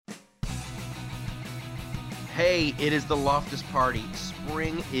Hey, it is the Loftus Party.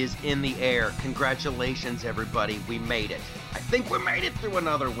 Spring is in the air. Congratulations, everybody. We made it. I think we made it through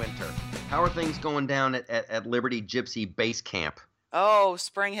another winter. How are things going down at Liberty Gypsy Base Camp? Oh,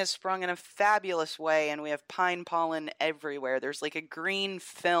 spring has sprung in a fabulous way, and we have pine pollen everywhere. There's like a green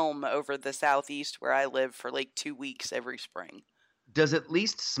film over the southeast where I live for like 2 weeks every spring. Does it at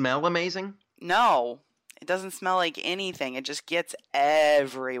least smell amazing? No, it doesn't smell like anything. It just gets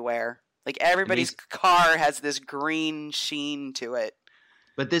everywhere. Like everybody's car has this green sheen to it.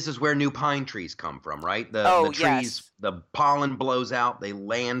 But this is where new pine trees come from, right? The trees, yes. The pollen blows out, they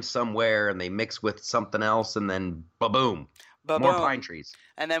land somewhere, and they mix with something else, and then ba-boom. More pine trees.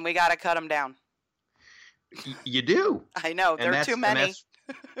 And then we got to cut them down. You do. I know. There are too many.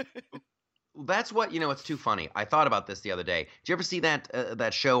 That's what, it's too funny. I thought about this the other day. Did you ever see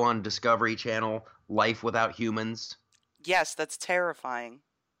that show on Discovery Channel, Life Without Humans? Yes, that's terrifying.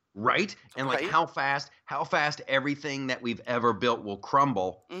 Right? And like how fast everything that we've ever built will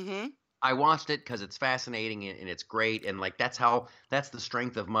crumble. Mm-hmm. I watched it because it's fascinating and it's great. And like that's the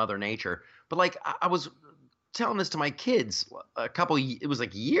strength of Mother Nature. But like I was telling this to my kids it was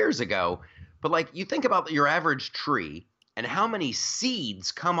like years ago. But like you think about your average tree and how many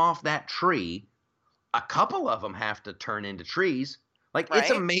seeds come off that tree. A couple of them have to turn into trees. Like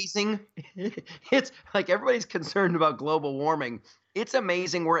It's amazing. It's like everybody's concerned about global warming. It's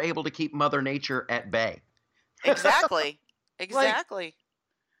amazing we're able to keep Mother Nature at bay. Exactly.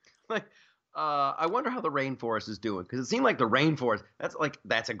 I wonder how the rainforest is doing because it seemed like the rainforest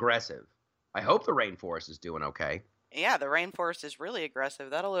that's aggressive. I hope the rainforest is doing okay. Yeah, the rainforest is really aggressive.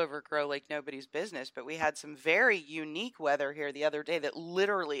 That'll overgrow like nobody's business. But we had some very unique weather here the other day that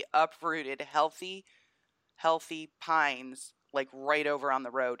literally uprooted healthy pines like right over on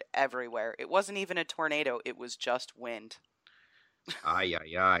the road everywhere. It wasn't even a tornado. It was just wind. Ay.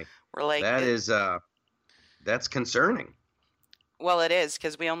 We're like, that's concerning. Well, it is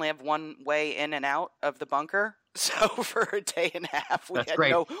because we only have one way in and out of the bunker. So for a day and a half, we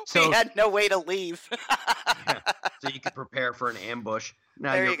had no way to leave. Yeah, so you could prepare for an ambush.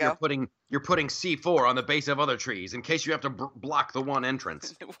 Now there you go. You're putting C4 on the base of other trees in case you have to block the one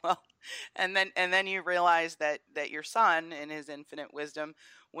entrance. Well, and then you realize that your son, in his infinite wisdom,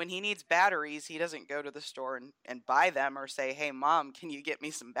 when he needs batteries, he doesn't go to the store and buy them or say, "Hey, Mom, can you get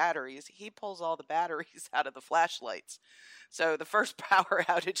me some batteries?" He pulls all the batteries out of the flashlights. So the first power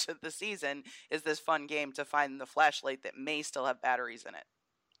outage of the season is this fun game to find the flashlight that may still have batteries in it.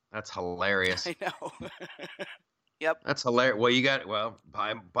 That's hilarious. I know. Yep. That's hilarious.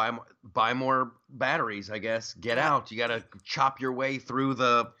 Buy more batteries, I guess. Get out. You got to chop your way through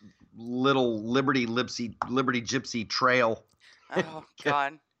the little Liberty Gypsy trail. Oh,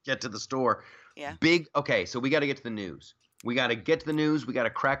 God. Get to the store. Yeah. Okay, so we got to get to the news. We got to get to the news. We got to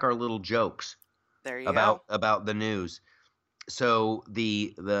crack our little jokes. There you go. About the news. So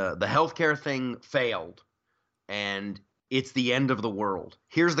the healthcare thing failed, and it's the end of the world.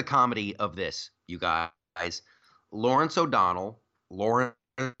 Here's the comedy of this, you guys. Lawrence O'Donnell, the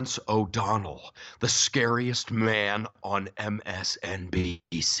scariest man on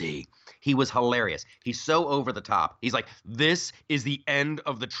MSNBC. He was hilarious. He's so over the top. He's like, this is the end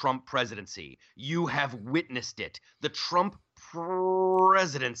of the Trump presidency. You have witnessed it. The Trump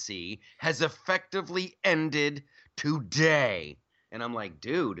presidency has effectively ended today. And I'm like,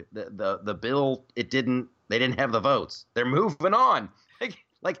 dude, the bill, they didn't have the votes. They're moving on.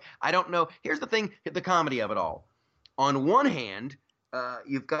 Like I don't know. Here's the thing, the comedy of it all. On one hand,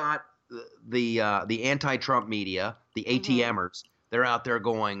 you've got the anti-Trump media, the ATMers. They're out there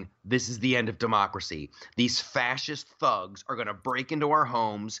going, this is the end of democracy. These fascist thugs are going to break into our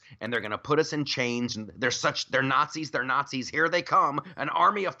homes and they're going to put us in chains. And they're Nazis. Here they come, an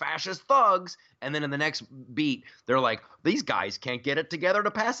army of fascist thugs. And then in the next beat, they're like, these guys can't get it together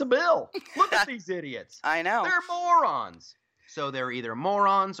to pass a bill. Look at these idiots. I know. They're morons. So they're either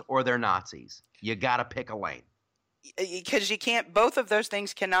morons or they're Nazis. You got to pick a lane. Because you can't, both of those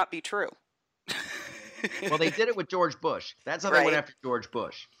things cannot be true. Well, they did it with George Bush. That's how they went after George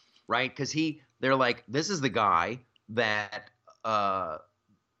Bush, right? Because they're like, this is the guy that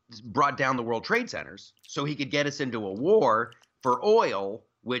brought down the World Trade Centers so he could get us into a war for oil,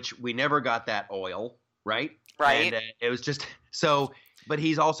 which we never got that oil, right? Right. And it was just so. But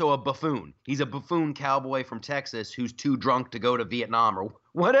he's also a buffoon. He's a buffoon cowboy from Texas who's too drunk to go to Vietnam or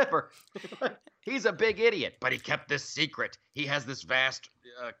whatever. He's a big idiot, but he kept this secret. He has this vast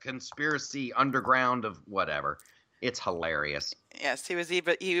conspiracy underground of whatever. It's hilarious. Yes, he was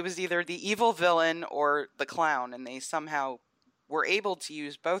either the evil villain or the clown, and they somehow were able to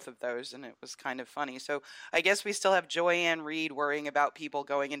use both of those, and it was kind of funny. So I guess we still have Joy Ann Reid worrying about people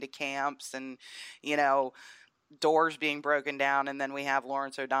going into camps and, doors being broken down, and then we have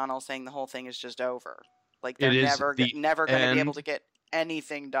Lawrence O'Donnell saying the whole thing is just over. Like they're It is never the never going to be able end to get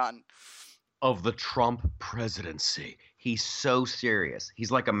anything done. of the Trump presidency. He's so serious.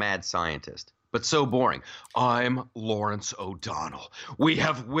 He's like a mad scientist, but so boring. I'm Lawrence O'Donnell. We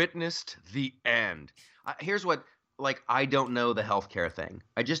have witnessed the end. Here's what, like, I don't know the healthcare thing.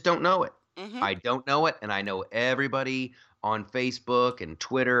 I just don't know it. Hmm. I don't know it, and I know everybody on Facebook and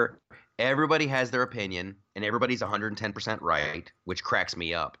Twitter. Everybody has their opinion, and everybody's 110% right, which cracks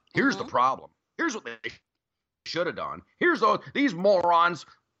me up. Here's the problem. Here's what they should have done. Here's these morons.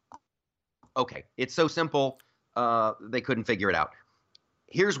 Okay, it's so simple. They couldn't figure it out.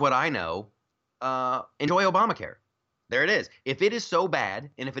 Here's what I know. Enjoy Obamacare. There it is. If it is so bad,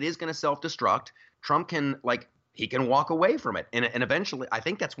 and if it is going to self-destruct, Trump can, like, he can walk away from it. And eventually, I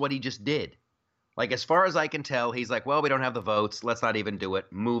think that's what he just did. Like, as far as I can tell, he's like, well, we don't have the votes. Let's not even do it.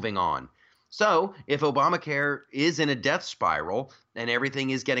 Moving on. So if Obamacare is in a death spiral and everything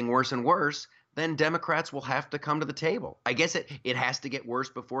is getting worse and worse, then Democrats will have to come to the table. I guess it has to get worse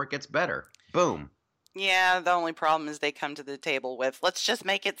before it gets better. Boom. Yeah, the only problem is they come to the table with, let's just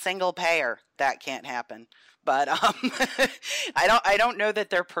make it single payer. That can't happen. But I don't know that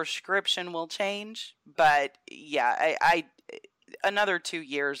their prescription will change. But yeah, I another 2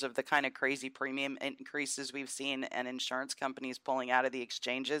 years of the kind of crazy premium increases we've seen and insurance companies pulling out of the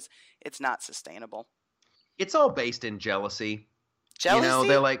exchanges, it's not sustainable. It's all based in jealousy. Jealousy? You know,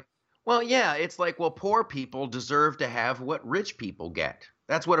 they're like, well, yeah, it's like, well, poor people deserve to have what rich people get.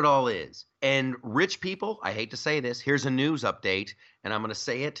 That's what it all is. And rich people, I hate to say this, here's a news update, and I'm going to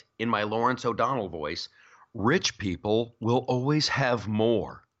say it in my Lawrence O'Donnell voice. Rich people will always have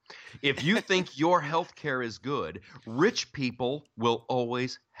more. If you think your health care is good, rich people will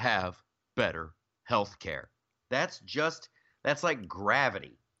always have better health care. That's like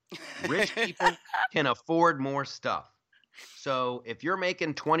gravity. Rich people can afford more stuff. So if you're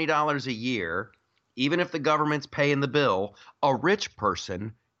making $20 a year, even if the government's paying the bill, a rich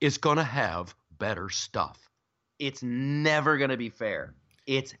person is going to have better stuff. It's never going to be fair.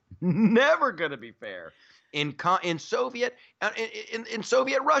 It's never going to be fair. In Soviet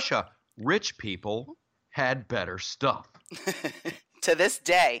Russia, rich people had better stuff. To this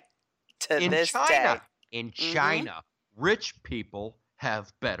day. In China, rich people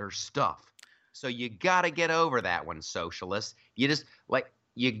have better stuff. So you got to get over that one, socialists. You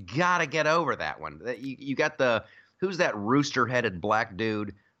got to get over that one. You got who's that rooster-headed black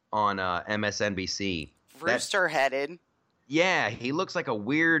dude on MSNBC? Rooster-headed? Yeah, he looks like a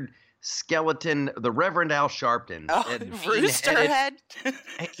weird skeleton, the Reverend Al Sharpton. Oh, Roosterhead?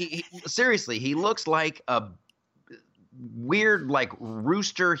 Seriously, he looks like a weird, like,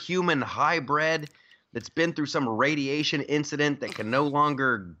 rooster human hybrid that's been through some radiation incident that can no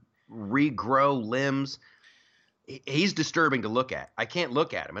longer regrow limbs. He's disturbing to look at. I can't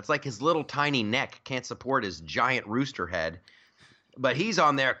look at him. It's like his little tiny neck can't support his giant rooster head. But he's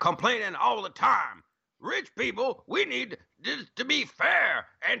on there complaining all the time. Rich people, we need to be fair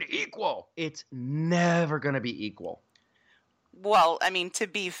and equal. It's never going to be equal. Well, I mean, to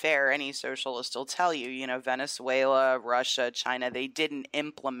be fair, any socialist will tell you, Venezuela, Russia, China, they didn't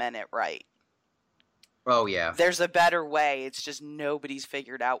implement it right. Oh, yeah. There's a better way. It's just nobody's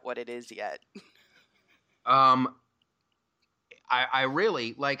figured out what it is yet. I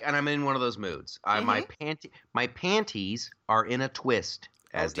really like, and I'm in one of those moods. My panties are in a twist,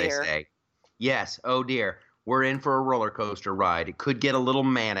 as they say. Yes, oh dear. We're in for a roller coaster ride. It could get a little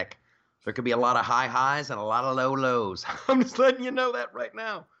manic. There could be a lot of high highs and a lot of low lows. I'm just letting you know that right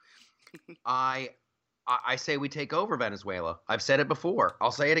now. I say we take over Venezuela. I've said it before.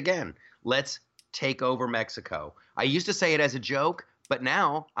 I'll say it again. Let's take over Mexico. I used to say it as a joke, but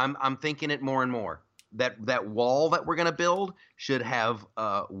now I'm thinking it more and more. That wall that we're going to build should have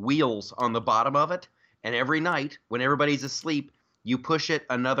wheels on the bottom of it, and every night when everybody's asleep, you push it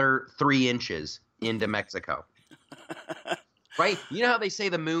another 3 inches into Mexico. Right? You know how they say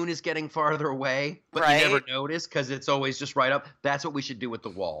the moon is getting farther away, but you never notice because it's always just right up? That's what we should do with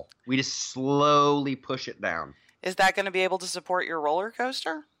the wall. We just slowly push it down. Is that going to be able to support your roller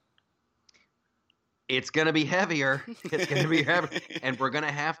coaster? It's going to be heavier. It's going to be heavier. And we're going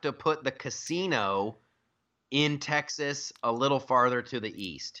to have to put the casino in Texas a little farther to the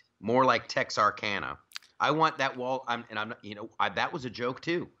east, more like Texarkana. I want that wall. That was a joke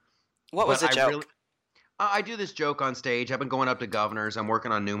too. What was a joke? I do this joke on stage. I've been going up to governors. I'm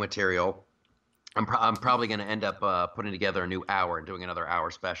working on new material. I'm probably going to end up putting together a new hour and doing another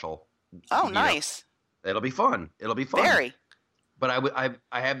hour special. Oh, nice. It'll be fun. Very. But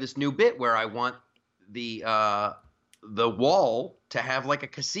I have this new bit where I want the wall to have like a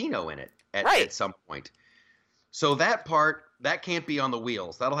casino in it at some point. So that part, that can't be on the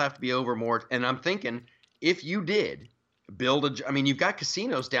wheels. That'll have to be over more. And I'm thinking, if you did I mean, you've got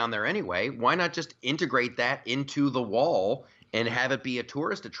casinos down there anyway. Why not just integrate that into the wall and have it be a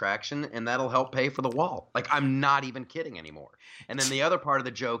tourist attraction, and that'll help pay for the wall? Like, I'm not even kidding anymore. And then the other part of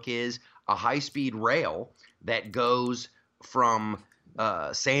the joke is a high-speed rail that goes from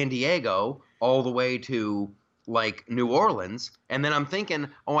San Diego all the way to like New Orleans. And then I'm thinking,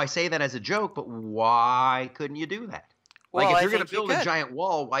 oh, I say that as a joke, but why couldn't you do that? Like, Well, if I you're going to think you build a could. giant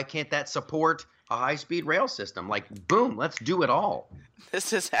wall, why can't that support a high-speed rail system? Like, boom, let's do it all.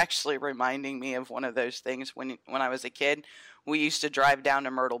 This is actually reminding me of one of those things when I was a kid. We used to drive down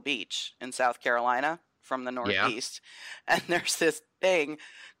to Myrtle Beach in South Carolina from the Yeah, Northeast, and there's this thing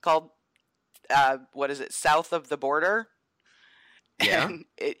called what is it? South of the Border, yeah. and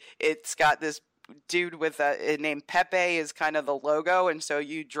it's got this dude with a named Pepe is kind of the logo, and so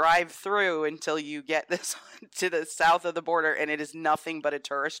you drive through until you get this to the south of the border, and it is nothing but a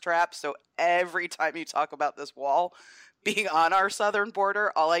tourist trap. So every time you talk about this wall being on our southern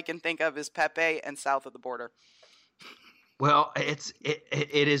border, all I can think of is Pepe and south of the border. Well, it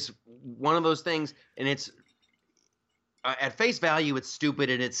is one of those things, and it's at face value, it's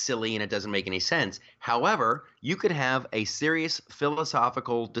stupid and it's silly and it doesn't make any sense. However, you could have a serious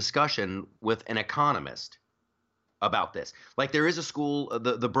philosophical discussion with an economist about this. Like, there is a school,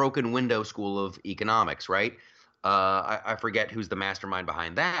 the Broken Window School of Economics, right? I forget who's the mastermind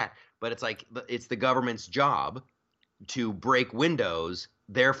behind that, but it's like it's the government's job to break windows,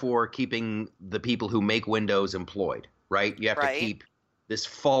 therefore keeping the people who make windows employed, right? You have to Right? keep this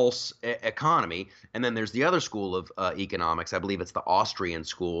false economy. And then there's the other school of economics. I believe it's the Austrian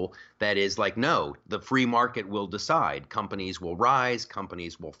school that is like, no, the free market will decide. Companies will rise,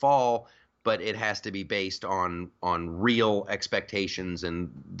 companies will fall, but it has to be based on real expectations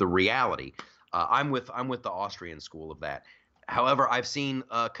and the reality. I'm with the Austrian school of that. However, I've seen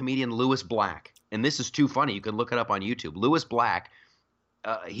comedian Lewis Black, and this is too funny. You can look it up on YouTube. Lewis Black,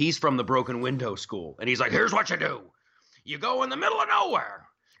 he's from the Broken Window School, and he's like, here's what you do. You go in the middle of nowhere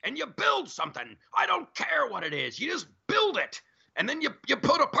and you build something. I don't care what it is. You just build it. And then you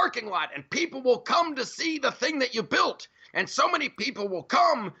put a parking lot and people will come to see the thing that you built. And so many people will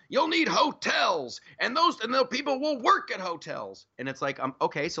come, you'll need hotels. And the people will work at hotels. And it's like,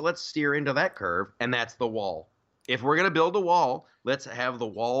 okay, so let's steer into that curve. And that's the wall. If we're going to build a wall, let's have the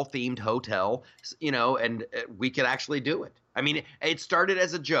wall-themed hotel, and we could actually do it. I mean, it started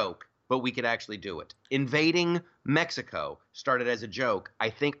as a joke, but we could actually do it. Invading Mexico started as a joke. I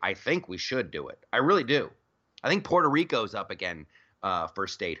think we should do it. I really do. I think Puerto Rico's up again for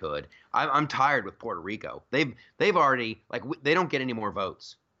statehood. I'm tired with Puerto Rico. They've already, like, they don't get any more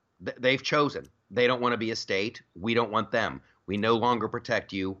votes. They've chosen. They don't want to be a state. We don't want them. We no longer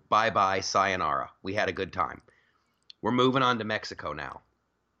protect you. Bye-bye, sayonara. We had a good time. We're moving on to Mexico now.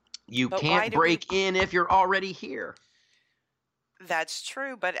 You But why can't do we? break in if you're already here. That's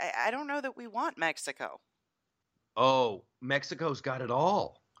true, but I don't know that we want Mexico. Oh, Mexico's got it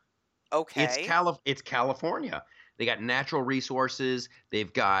all. Okay. It's California. They got natural resources.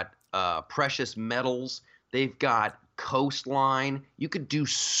 They've got precious metals. They've got coastline. You could do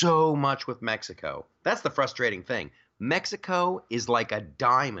so much with Mexico. That's the frustrating thing. Mexico is like a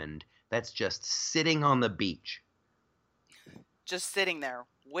diamond that's just sitting on the beach. Just sitting there,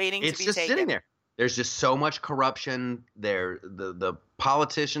 waiting to It's be just sitting taken. there. There's just so much corruption. The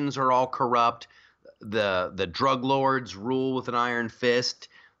politicians are all corrupt. The drug lords rule with an iron fist.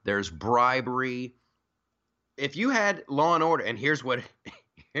 There's bribery. If you had law and order, and here's what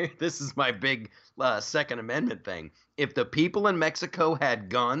this is my big Second Amendment thing. If the people in Mexico had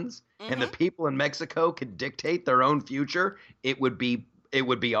guns and the Hmm. people in Mexico could dictate their own future, it would be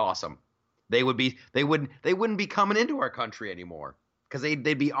awesome. They wouldn't be coming into our country anymore because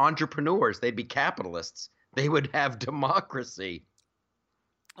they'd be entrepreneurs. They'd be capitalists. They would have democracy.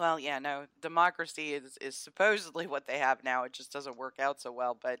 Well, yeah, no, democracy is supposedly what they have now. It just doesn't work out so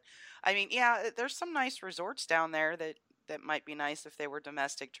well. But I mean, yeah, there's some nice resorts down there that might be nice if they were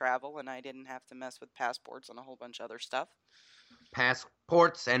domestic travel and I didn't have to mess with passports and a whole bunch of other stuff.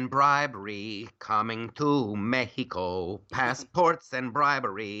 Passports and bribery coming to Mexico. Passports and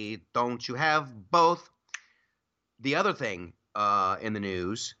bribery. Don't you have both? The other thing in the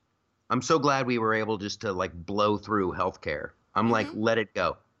news, I'm so glad we were able just to like blow through healthcare. I'm like, Hmm. let it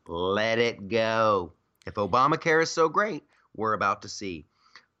go. Let it go. If Obamacare is so great, we're about to see.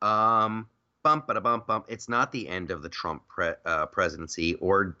 Bump, ba bump, bump. It's not the end of the Trump presidency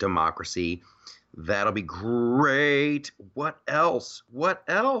or democracy. That'll be great. What else? What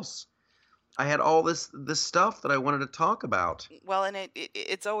else? I had all this stuff that I wanted to talk about. Well, and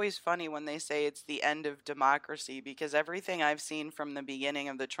it's always funny when they say it's the end of democracy, because everything I've seen from the beginning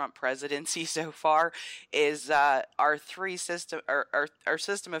of the Trump presidency so far is our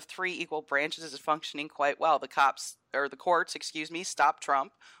system of three equal branches is functioning quite well. The cops or the courts, excuse me, stop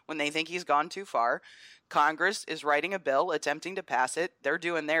Trump when they think he's gone too far. Congress is writing a bill, attempting to pass it. They're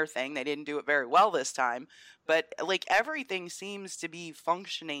doing their thing. They didn't do it very well this time, but like everything seems to be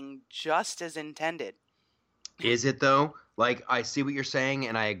functioning just as intended. Is it though? Like, I see what you're saying,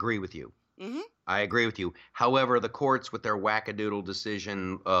 and I agree with you. Hmm. I agree with you. However, the courts, with their wackadoodle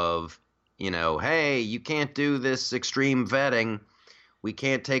decision of, hey, you can't do this extreme vetting. We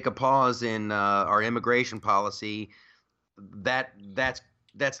can't take a pause in our immigration policy.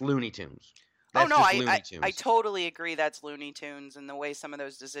 That's Looney Tunes. Oh That's no, just I, Looney I I Tunes. totally agree. That's Looney Tunes, and the way some of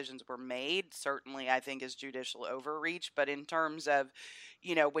those decisions were made certainly I think is judicial overreach. But in terms of,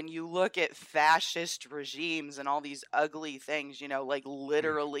 when you look at fascist regimes and all these ugly things, like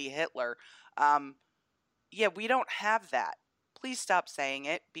literally Hitler, um, yeah, we don't have that. Please stop saying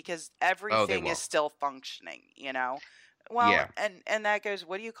it, because Oh, they everything is won't. still functioning. Well, Yeah. and that goes.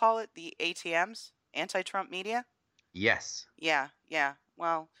 What do you call it? The ATMs, anti-Trump media. Yes. Yeah, yeah.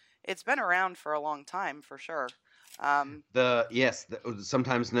 Well, it's been around for a long time for sure. Um,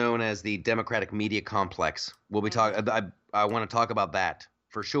 Sometimes known as the Democratic media complex. We'll be mhm. talking. I want to talk about that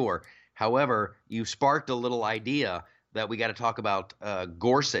for sure. However, you sparked a little idea that we got to talk about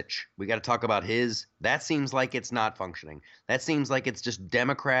Gorsuch. We got to talk about his. That seems like it's not functioning. That seems like it's just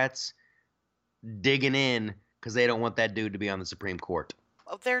Democrats digging in because they don't want that dude to be on the Supreme Court.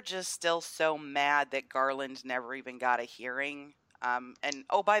 Well, they're just still so mad that Garland never even got a hearing. And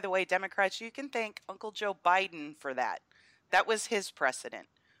oh, by the way, Democrats, you can thank Uncle Joe Biden for that. That was his precedent.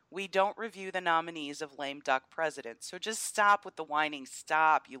 We don't review the nominees of lame duck presidents. So just stop with the whining.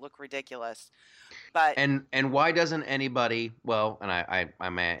 Stop. You look ridiculous. But And why doesn't anybody? Well, and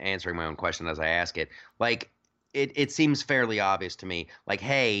I'm answering my own question as I ask it. Like, it seems fairly obvious to me. Like,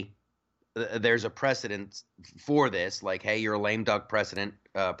 hey, there's a precedent for this. Like, hey, you're a lame duck president,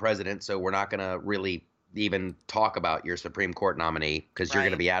 so we're not going to really even talk about your Supreme Court nominee because you're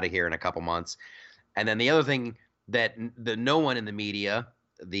going to right. be out of here in a couple months. And then the other thing that the no one in the media,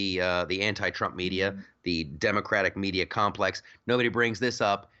 the anti-Trump media, the Democratic media complex, nobody brings this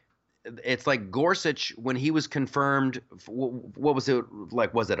up. It's like Gorsuch when he was confirmed. What was it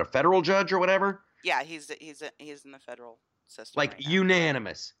like? Was it a federal judge or whatever? Yeah, he's in the federal system Like right now.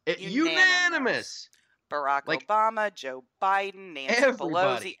 unanimous, Unanimous. unanimous. Barack Like Obama, Joe Biden, Nancy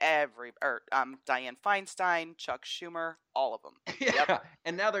Pelosi, everybody. Dianne Feinstein, Chuck Schumer, all of them. Yep. Yeah.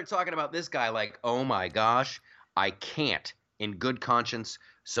 And now they're talking about this guy like, oh my gosh, I can't in good conscience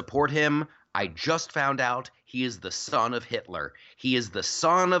support him. I just found out he is the son of Hitler. He is the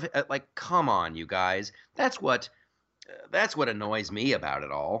son of like, come on, you guys. That's what annoys me about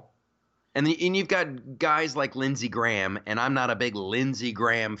it all. And you've got guys like Lindsey Graham, and I'm not a big Lindsey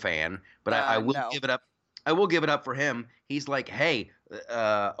Graham fan, but I will No. give it up. I will give it up for him. He's like, hey,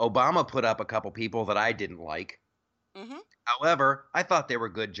 Obama put up a couple people that I didn't like. Hmm. However, I thought they were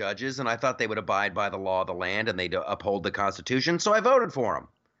good judges, and I thought they would abide by the law of the land and they'd uphold the Constitution. So I voted for them.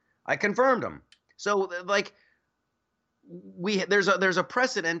 I confirmed them. So like there's a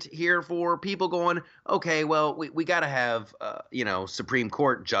precedent here for people going, okay, well we got to have Supreme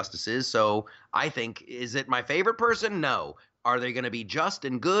Court justices. So I think, is it my favorite person? No. Are they going to be just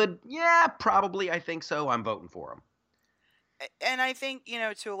and good? Yeah, probably. I think so. I'm voting for them. And I think,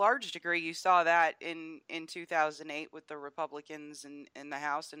 to a large degree, you saw that in 2008 with the Republicans in the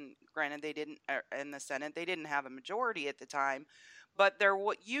House. And granted, they didn't, in the Senate, they didn't have a majority at the time, but there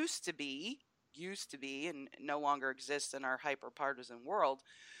what used to be, and no longer exists in our hyper partisan world,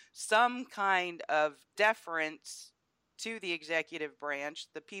 some kind of deference to the executive branch.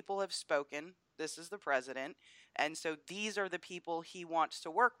 The people have spoken. This is the president. And so these are the people he wants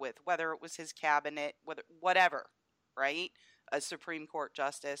to work with, whether it was his cabinet, whatever, right? A Supreme Court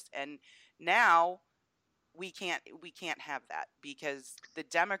justice. And now we can't have that, because the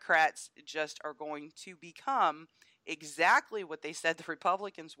Democrats just are going to become exactly what they said the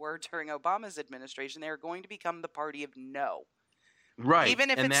Republicans were during Obama's administration. They are going to become the party of no, Right. even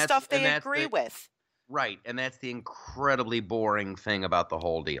if And it's that's stuff and they that's agree the with. right. And that's the incredibly boring thing about the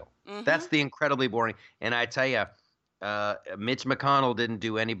whole deal. Hmm. That's the incredibly boring. And I tell you, Mitch McConnell didn't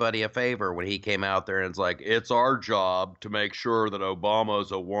do anybody a favor when he came out there and it's like, it's our job to make sure that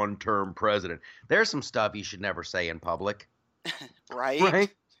Obama's a one-term president. There's some stuff you should never say in public, Right. right?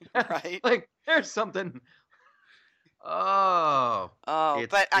 Right. Like, there's something. Oh, Oh,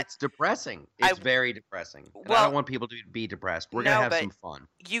 it's but it's depressing. I It's very depressing, and I don't well, want people to be depressed. We're gonna no, have but some fun.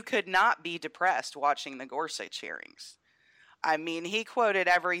 you could not be depressed watching the Gorsuch hearings. I mean, he quoted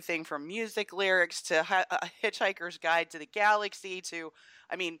everything from music lyrics to Hitchhiker's Guide to the Galaxy to,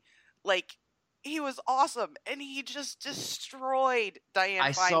 I mean, like, he was awesome and he just destroyed Dianne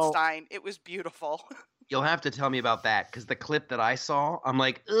I saw. Feinstein. It was beautiful. You'll have to tell me about that because the clip that I saw, I'm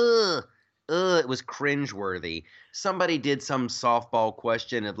like, ugh, ugh, it was cringeworthy. Somebody did some softball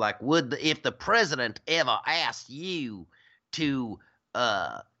question of like, if the president ever asked you to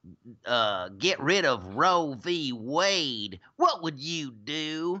uh get rid of Roe v. Wade, what would you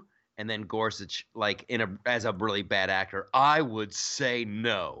do? And then Gorsuch, like as a really bad actor, I would say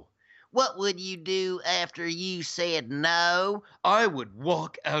no. What would you do after you said no? I would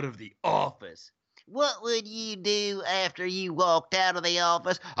walk out of the office. What would you do after you walked out of the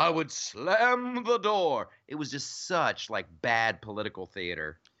office? I would slam the door. It was just such like bad political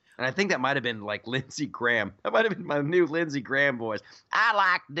theater. And I think that might have been like Lindsey Graham. That might have been my new Lindsey Graham voice. I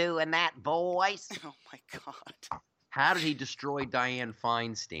like doing that voice. Oh my God. How did he destroy Dianne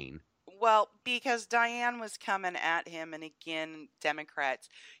Feinstein? Well, because Diane was coming at him, and again, Democrats,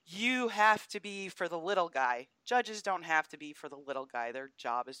 you have to be for the little guy. Judges don't have to be for the little guy. Their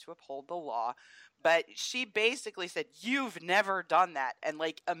job is to uphold the law. But she basically said, "You've never done that." And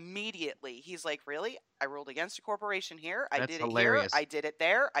like immediately, he's like, "Really? I ruled against a corporation here. I That's did it hilarious. here. I did it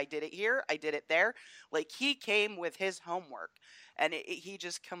there. I did it here. I did it there." Like he came with his homework, and he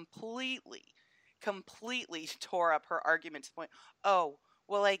just completely tore up her argument to the point. Oh,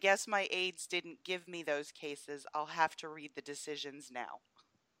 well, I guess my aides didn't give me those cases. I'll have to read the decisions now.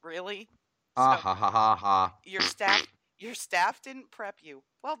 Really? Ah So ha ha ha ha. your staff didn't prep you.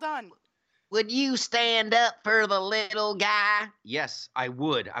 Well done. Would you stand up for the little guy? Yes, I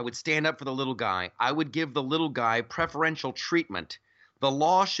would. I would stand up for the little guy. I would give the little guy preferential treatment. The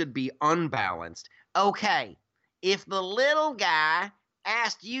law should be unbalanced. Okay, if the little guy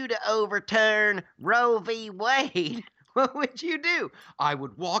asked you to overturn Roe v. Wade, what would you do? I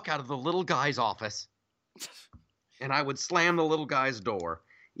would walk out of the little guy's office and I would slam the little guy's door.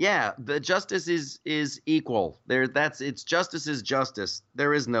 Yeah, the justice is equal. It's justice is justice.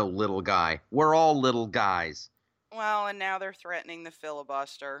 There is no little guy. We're all little guys. Well, and now they're threatening the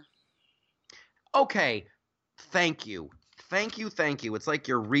filibuster. Okay, thank you. Thank you, thank you. It's like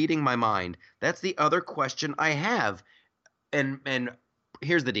you're reading my mind. That's the other question I have. And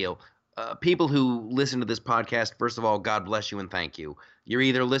here's the deal. People who listen to this podcast, first of all, God bless you and thank you. You're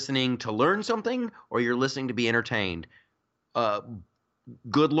either listening to learn something or you're listening to be entertained.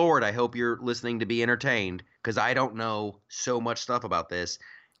 Good Lord, I hope you're listening to be entertained because I don't know so much stuff about this.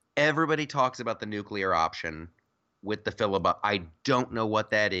 Everybody talks about the nuclear option with the filibuster. I don't know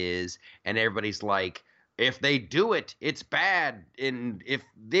what that is. And everybody's like, if they do it, it's bad. And if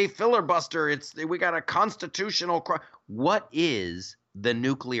they filibuster, we got a constitutional crime. What is the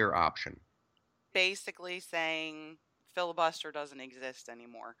nuclear option? Basically saying filibuster doesn't exist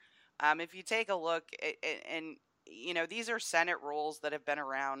anymore. If you take a look and you know, these are Senate rules that have been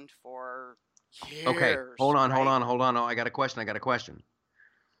around for years. Okay, hold on. right? Oh, I got a question.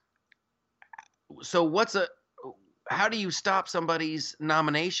 So how do you stop somebody's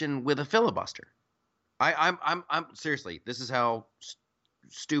nomination with a filibuster? I'm seriously, this is how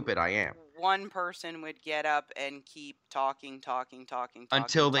stupid I am. One person would get up and keep talking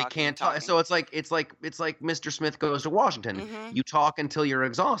Until they can't talk. So it's like Mr. Smith goes to Washington. Mhm. You talk until you're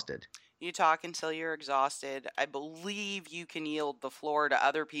exhausted. You talk until you're exhausted. I believe you can yield the floor to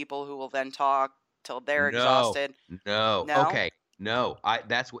other people who will then talk till they're exhausted. No. No? Okay. No.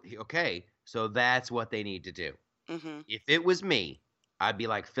 Okay. So that's what they need to do. Mhm. If it was me, I'd be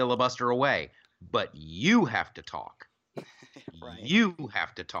like filibuster away. But you have to talk. Right. You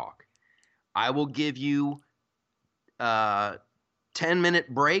have to talk. I will give you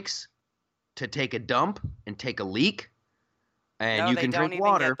 10-minute breaks to take a dump and take a leak. And No, you they can don't drink even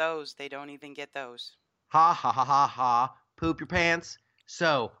water. get those. They don't even get those. Ha ha ha ha ha. Poop your pants.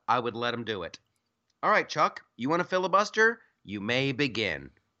 So I would let him do it. All right, Chuck, you want to filibuster? You may begin.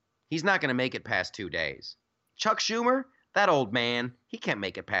 He's not going to make it past 2 days. Chuck Schumer, that old man, he can't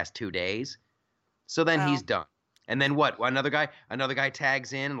make it past 2 days. So then he's done. And then what? Another guy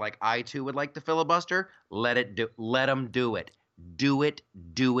tags in like I too would like to filibuster. Let him do it. Do it.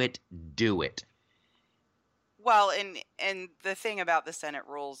 Well, and the thing about the Senate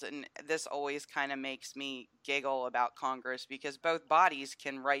rules, and this always kind of makes me giggle about Congress, because both bodies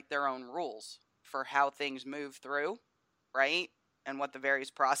can write their own rules for how things move through, right? And what the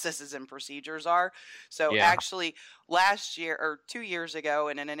various processes and procedures are. So Yeah. actually, last year or 2 years ago,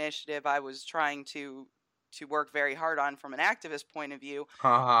 in an initiative I was trying to to work very hard on from an activist point of view.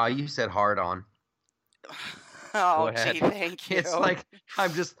 Haha, you said hard on. Oh, ahead. gee, thank you. It's like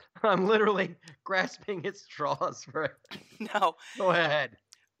I'm literally grasping at straws for it. No. Go ahead.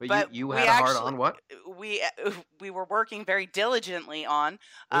 But you we had a hard actually- on what? We were working very diligently on.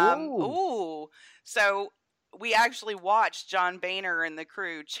 So we actually watched John Boehner and the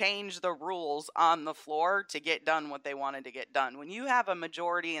crew change the rules on the floor to get done what they wanted to get done. When you have a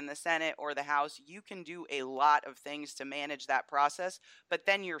majority in the Senate or the House, you can do a lot of things to manage that process, but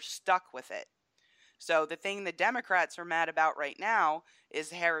then you're stuck with it. So the thing the Democrats are mad about right now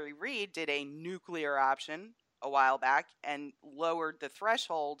is Harry Reid did a nuclear option a while back and lowered the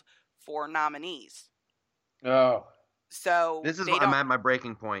threshold for nominees. Oh. So This is they what I'm don't- at my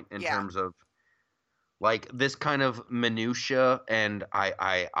breaking point in Yeah. terms of like this kind of minutia, and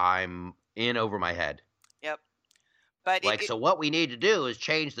I'm in over my head. But Like, so what we need to do is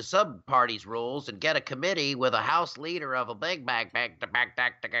change the sub-parties rules and get a committee with a House leader of a big bag.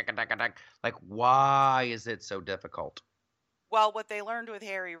 Like, why is it so difficult? Well, what they learned with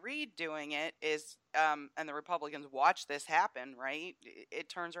Harry Reid doing it is, and the Republicans watch this happen, right? It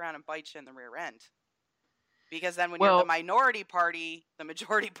turns around and bites you in the rear end. Because then when you're Well- the minority party, the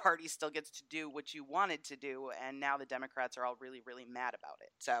majority party still gets to do what you wanted to do, and now the Democrats are all really, really mad about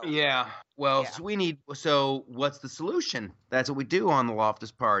it. So Yeah. Well, Yeah. so what's the solution? That's what we do on the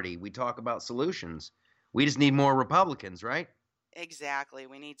Loftus Party. We talk about solutions. We just need more Republicans, right? exactly,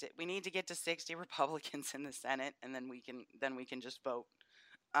 we need to get to 60 Republicans in the Senate, and then we can just vote.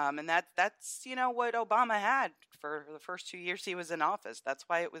 And that's what Obama had for the first 2 years he was in office. That's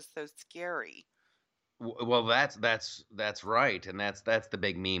why it was so scary. Well, that's right, and that's the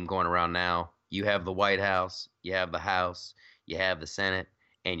big meme going around now. You have the White House, you have the House, you have the Senate,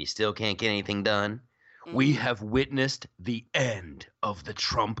 and you still can't get anything done. We have witnessed the end of the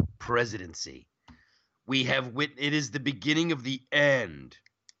Trump presidency. It is the beginning of the end.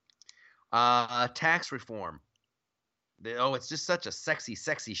 Tax reform. It's just such a sexy,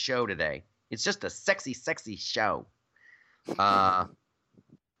 sexy show today. It's just a sexy, sexy show. I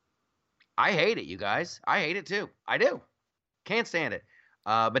hate it, you guys. I hate it too. I do. Can't stand it.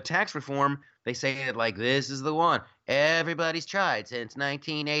 But tax reform, they say it like this is the one. Everybody's tried since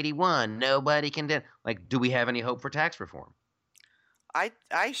 1981. Nobody can do. Like, do we have any hope for tax reform?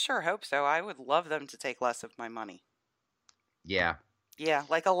 I sure hope so. I would love them to take less of my money. Yeah. Yeah,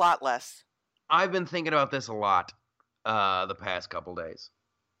 like a lot less. I've been thinking about this a lot the past couple days.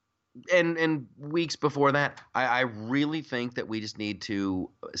 And weeks before that, I really think that we just need to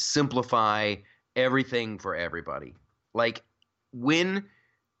simplify everything for everybody. Like, when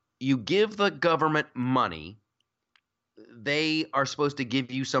you give the government money, they are supposed to give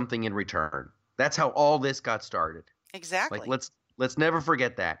you something in return. That's how all this got started. Exactly. Like, let's never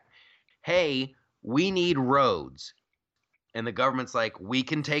forget that. Hey, we need roads. And the government's like, we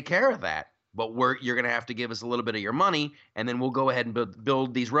can take care of that, but you're going to have to give us a little bit of your money, and then we'll go ahead and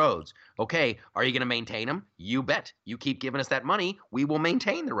build these roads. Okay, are you going to maintain them? You bet. You keep giving us that money, we will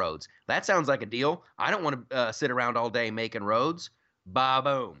maintain the roads. That sounds like a deal. I don't want to sit around all day making roads.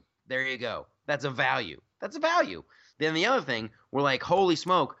 Ba-boom. There you go. That's a value. That's a value. Then the other thing, we're like, holy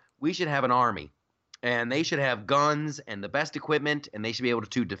smoke, we should have an army. And they should have guns and the best equipment, and they should be able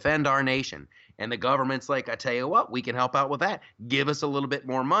to defend our nation. And the government's like, I tell you what, we can help out with that. Give us a little bit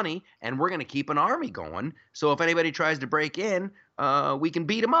more money, and we're going to keep an army going. So if anybody tries to break in, we can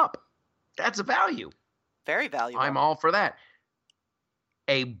beat them up. That's a value. Very valuable. I'm all for that.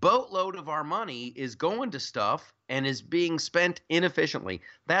 A boatload of our money is going to stuff and is being spent inefficiently.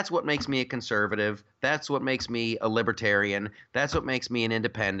 That's what makes me a conservative. That's what makes me a libertarian. That's what makes me an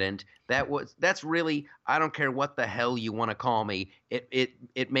independent. That's really, I don't care what the hell you want to call me.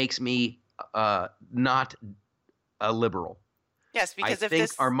 It makes me not a liberal. Yes, because I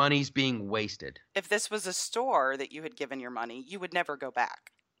think our money's being wasted. if this was a store that you had given your money, you would never go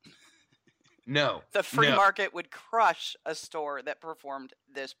back. No. The free no. market would crush a store that performed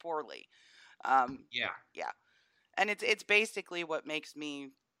this poorly. Yeah. And it's basically what makes me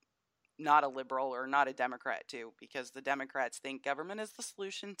not a liberal or not a Democrat too, because the Democrats think government is the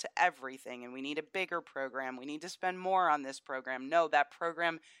solution to everything and we need a bigger program. We need to spend more on this program. No, that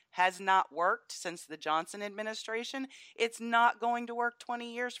program has not worked since the Johnson administration. It's not going to work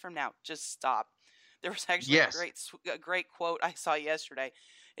 20 years from now. Just stop. There was actually Yes. a great quote I saw yesterday.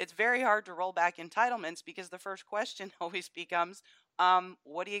 It's very hard to roll back entitlements because the first question always becomes,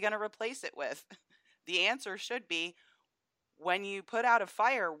 what are you going to replace it with? The answer should be, when you put out a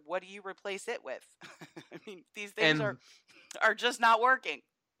fire, what do you replace it with? I mean, these things And are just not working.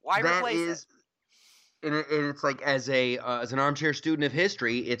 Why that replace is it? and it's like as an armchair student of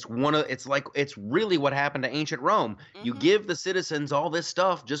history, it's really what happened to ancient Rome. You Mm-hmm. give the citizens all this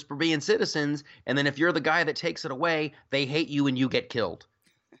stuff just for being citizens, and then if you're the guy that takes it away, they hate you and you get killed.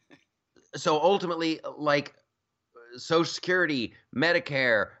 So ultimately, like Social Security,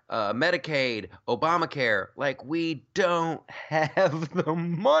 Medicare, Medicaid, Obamacare, like we don't have the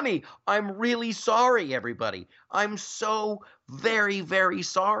money. I'm really sorry, everybody. I'm so very, very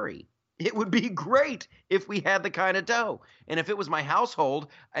sorry. It would be great if we had the kind of dough, and if it was my household,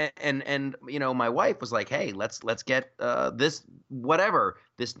 and my wife was like, "Hey, let's get this whatever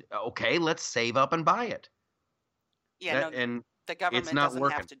this okay, let's save up and buy it." Yeah, That no, and the it's government not doesn't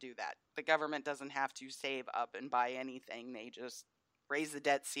have working. to do that. The government doesn't have to save up and buy anything. They just raise the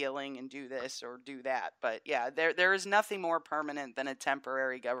debt ceiling and do this or do that. But yeah, there is nothing more permanent than a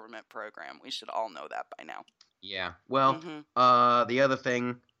temporary government program. We should all know that by now. Yeah. Well, Mhm. the other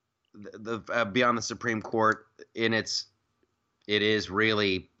thing, beyond the Supreme Court, it is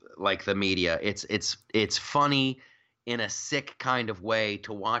really like the media. It's funny in a sick kind of way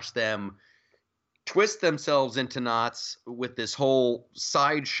to watch them twist themselves into knots with this whole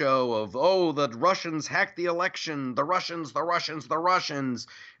sideshow of, oh, the Russians hacked the election, the Russians,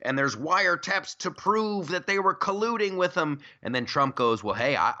 and there's wiretaps to prove that they were colluding with them. And then Trump goes, well,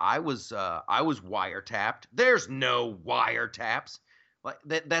 hey, I was wiretapped. There's no wiretaps. Like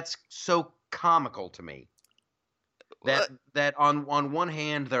that's so comical to me. Uh, That on one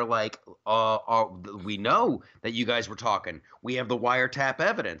hand they're like, we know that you guys were talking. We have the wiretap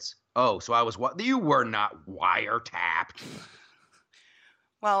evidence. Oh, so I was what? You were not wiretapped.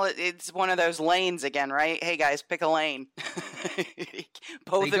 Well, it's one of those lanes again, right? Hey guys, pick a lane. They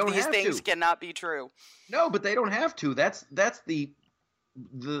Both of don't these have things to. cannot be true. No, but they don't have to. That's the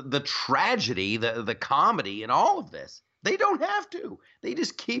tragedy, the comedy in all of this. They don't have to. They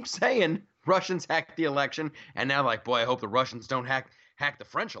just keep saying Russians hacked the election, and now like, boy, I hope the Russians don't hack the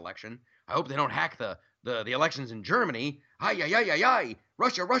French election. I hope they don't hack the elections in Germany. Ay ay ay ay ay.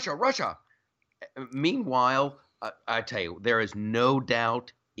 Russia, Russia, Russia. Meanwhile, I tell you, there is no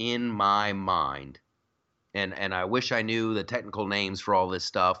doubt in my mind, and I wish I knew the technical names for all this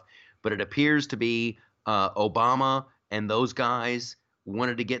stuff, but it appears to be Obama and those guys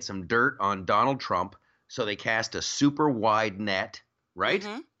wanted to get some dirt on Donald Trump, so they cast a super wide net, right?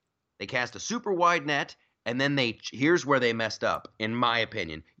 Mm-hmm. They cast a super wide net, and then here's where they messed up, in my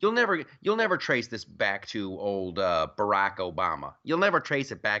opinion. You'll never trace this back to old Barack Obama. You'll never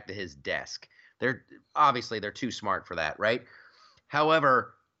trace it back to his desk. They're too smart for that, right?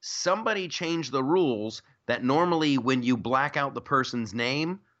 However, somebody changed the rules that normally when you black out the person's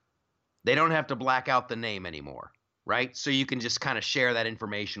name, they don't have to black out the name anymore, right? So you can just kind of share that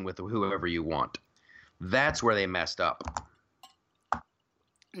information with whoever you want. That's where they messed up.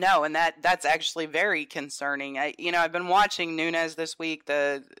 No, and that's actually very concerning. I've been watching Nunes this week,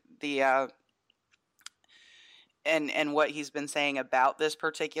 the and what he's been saying about this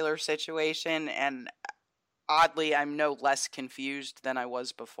particular situation, and oddly, I'm no less confused than I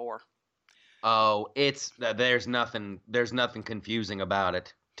was before. Oh, there's nothing confusing about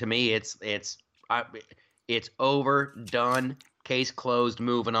it. To me, it's overdone. Case closed.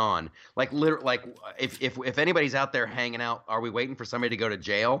 Moving on. Like if anybody's out there hanging out, are we waiting for somebody to go to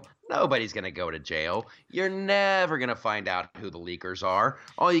jail? Nobody's gonna go to jail. You're never gonna find out who the leakers are.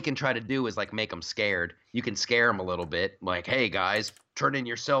 All you can try to do is like make them scared. You can scare them a little bit, like, hey guys, turn in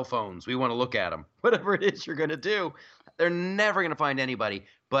your cell phones. We want to look at them. Whatever it is you're gonna do, they're never gonna find anybody.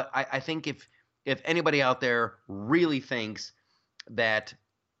 But I think if anybody out there really thinks that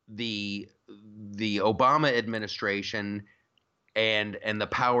the Obama administration and the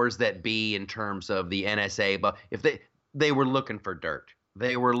powers that be in terms of the NSA, but if they were looking for dirt,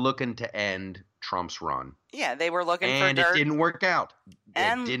 they were looking to end Trump's run, Yeah, they were looking for and it dirt, didn't work out. It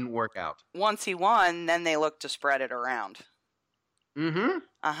and didn't work out. once he won, then they looked to spread it around. Mm-hmm.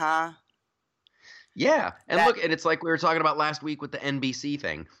 Uh huh. Yeah, and That. look, and it's like we were talking about last week with the NBC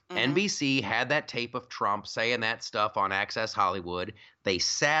thing. Mm-hmm. NBC had that tape of Trump saying that stuff on Access Hollywood. They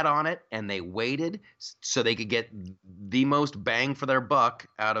sat on it and they waited so they could get the most bang for their buck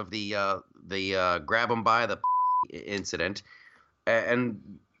out of the grab them by the incident, and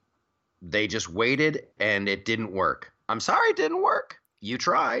they just waited, and it didn't work. I'm sorry, it didn't work. You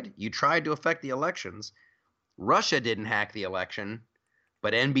tried. You tried to affect the elections. Russia didn't hack the election,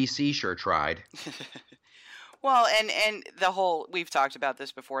 but NBC sure tried. Well, and the whole, we've talked about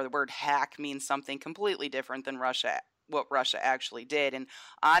this before. The word hack means something completely different than what Russia actually did. And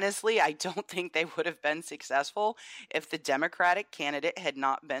honestly, I don't think they would have been successful if the Democratic candidate had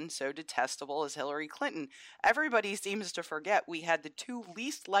not been so detestable as Hillary Clinton. Everybody seems to forget we had the two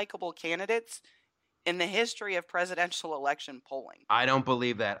least likable candidates in the history of presidential election polling. I don't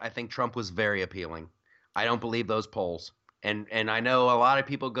believe that. I think Trump was very appealing. I don't believe those polls. And I know a lot of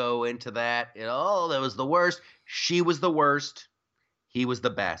people go into that. Oh, that was the worst. She was the worst. He was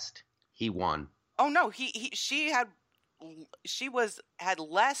the best. He won. Oh no, she had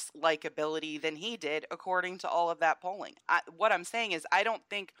less likability than he did, according to all of that polling. What I'm saying is, I don't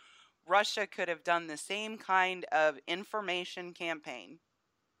think Russia could have done the same kind of information campaign,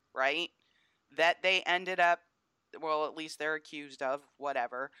 right? That they ended up, well, at least they're accused of,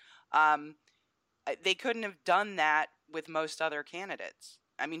 whatever. They couldn't have done that with most other candidates.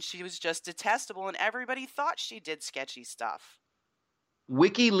 I mean, she was just detestable, and everybody thought she did sketchy stuff.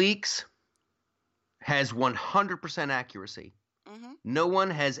 WikiLeaks has 100% accuracy. Mm-hmm. No one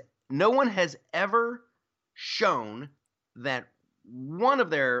has ever shown that one of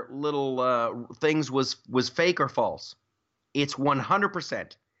their little things was fake or false. It's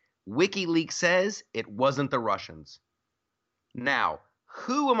 100%. WikiLeaks says it wasn't the Russians. Now,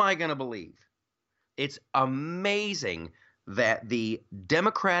 who am I going to believe? It's amazing that the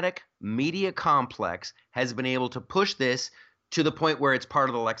Democratic media complex has been able to push this to the point where it's part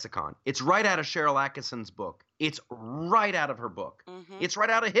of the lexicon. It's right out of Cheryl Atkinson's book. It's right out of her book. Mm-hmm. It's right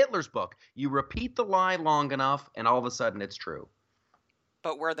out of Hitler's book. You repeat the lie long enough, and all of a sudden it's true.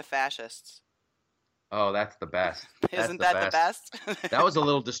 But we're the fascists. Oh, that's the best. Isn't that the best? That was a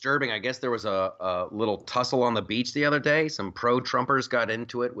little disturbing. I guess there was a little tussle on the beach the other day. Some pro-Trumpers got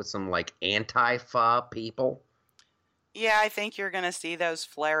into it with some like Antifa people. Yeah, I think you're going to see those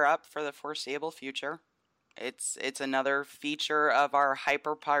flare up for the foreseeable future. It's another feature of our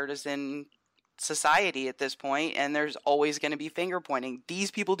hyper-partisan society at this point, and there's always going to be finger pointing.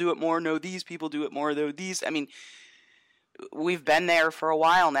 These people do it more. No, these people do it more. Though these, I mean, we've been there for a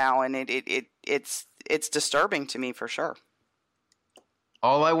while now, and it's disturbing to me for sure.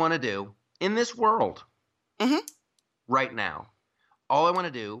 All I want to do in this world, mm-hmm. right now, all I want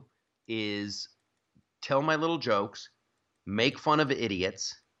to do is tell my little jokes, make fun of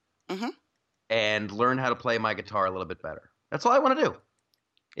idiots, mm-hmm. and learn how to play my guitar a little bit better. That's all I want to do.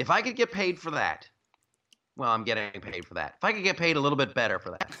 If I could get paid for that, well, I'm getting paid for that. If I could get paid a little bit better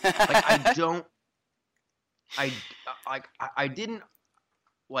for that, like I didn't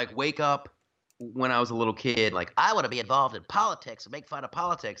like wake up when I was a little kid like I want to be involved in politics and make fun of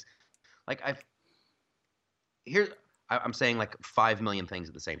politics. Like I'm saying like 5 million things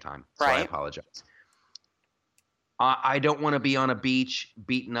at the same time, so right. I apologize. I don't want to be on a beach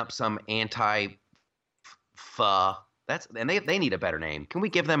beating up some anti-fa. They need a better name. Can we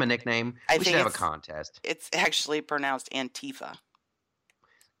give them a nickname? We should have a contest. It's actually pronounced Antifa.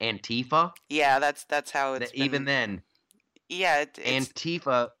 Antifa? Yeah, that's how it's even then. Yeah,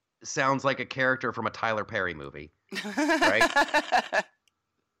 Antifa sounds like a character from a Tyler Perry movie, right?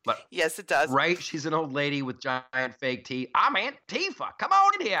 But yes, it does. Right? She's an old lady with giant fake teeth. I'm Antifa. Come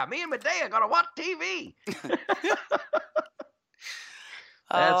on in here. Me and Medea gonna watch TV.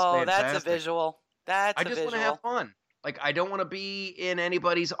 That's a visual. I just want to have fun. Like, I don't want to be in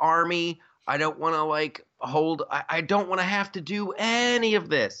anybody's army. I don't want to like hold. I don't want to have to do any of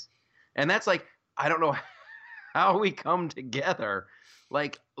this. And that's like, I don't know how we come together.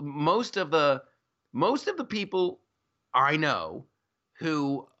 Like most of the people I know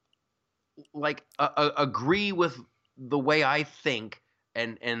who like agree with the way I think,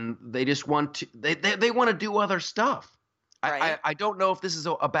 and they just want to they want to do other stuff. Right. I don't know if this is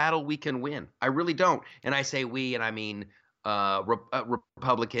a battle we can win. I really don't. And I say we, and I mean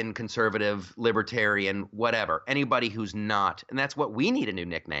Republican, conservative, libertarian, whatever. Anybody who's not, and that's what we need. A new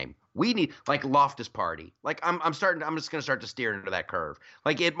nickname. We need like Loftus Party. Like I'm just gonna start to steer into that curve.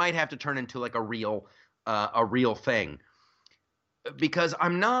 Like it might have to turn into like a real thing. Because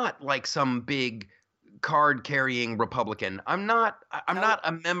I'm not like some big card-carrying Republican. I'm not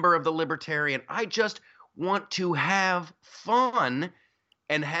a member of the Libertarian. I just want to have fun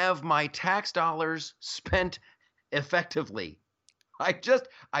and have my tax dollars spent effectively. I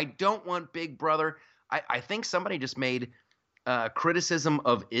don't want Big Brother. I think somebody just made criticism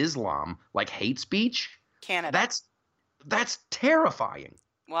of Islam like hate speech. Canada. That's terrifying.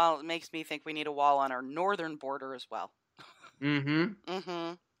 Well, it makes me think we need a wall on our northern border as well. Mm-hmm.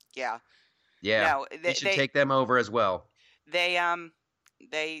 Mm-hmm. Yeah. Yeah. No, they should take them over as well. There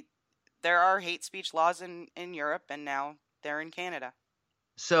are hate speech laws in Europe, and now they're in Canada.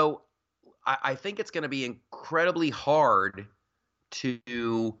 So I think it's going to be incredibly hard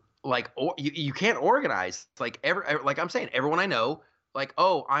to like, you can't organize like like I'm saying, everyone I know, like,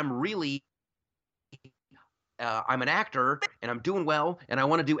 oh, I'm an actor and I'm doing well and I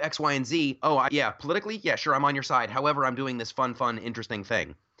want to do X, Y, and Z. Oh, yeah, politically, yeah, sure, I'm on your side. However, I'm doing this fun, interesting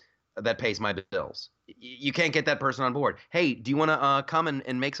thing. that pays my bills. You can't get that person on board. Hey, do you want to come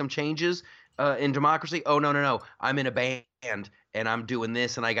and make some changes in democracy? Oh, no, no, no. I'm in a band and I'm doing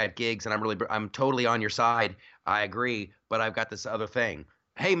this and I got gigs and I'm totally on your side. I agree, but I've got this other thing.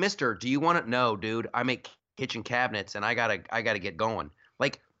 Hey, mister, do you want to? No, dude, I make kitchen cabinets and I gotta get going.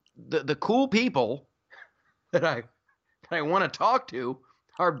 Like the cool people that I want to talk to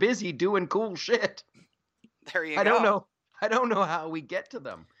are busy doing cool shit. There you I go. don't know. I don't know how we get to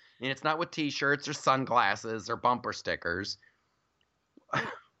them. And it's not with T-shirts or sunglasses or bumper stickers.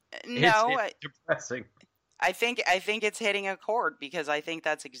 No, It's depressing. I think it's hitting a chord because I think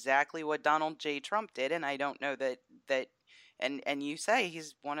that's exactly what Donald J. Trump did, and I don't know that and you say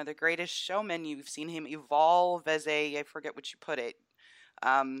he's one of the greatest showmen. You've seen him evolve as a I forget what you put it.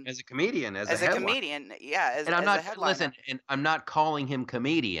 As a comedian, as As a a headline. comedian, yeah, And I'm as a not headliner. listen, and I'm not calling him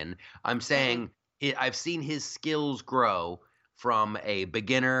comedian. I'm Mhm. saying I've seen his skills grow from a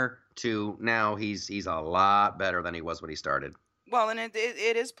beginner to now he's a lot better than he was when he started. Well, and it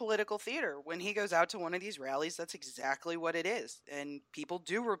is political theater. When he goes out to one of these rallies, that's exactly what it is. And people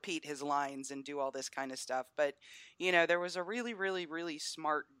do repeat his lines and do all this kind of stuff. But, there was a really, really, really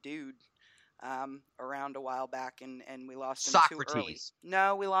smart dude around a while back, and we lost him too early. Socrates.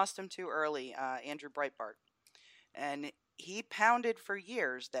 No, we lost him too early, Andrew Breitbart. And he pounded for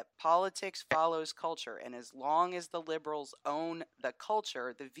years that politics follows culture. And as long as the liberals own the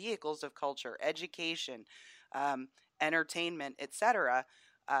culture, the vehicles of culture, education, um, entertainment, etc.,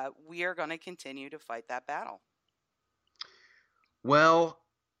 we are going to continue to fight that battle. Well,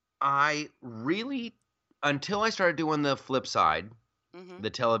 I really until I started doing the flip side, Hmm. the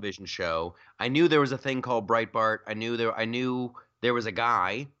television show, I knew there was a thing called Breitbart. I knew there was a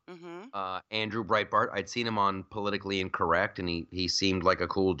guy, Hmm. Andrew Breitbart. I'd seen him on Politically Incorrect, and he seemed like a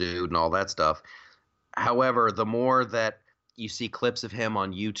cool dude and all that stuff. However, the more that you see clips of him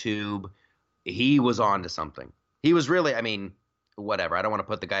on YouTube, he was on to something. He was really, I mean, whatever. I don't want to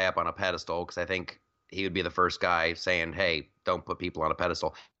put the guy up on a pedestal because I think he would be the first guy saying, "Hey, don't put people on a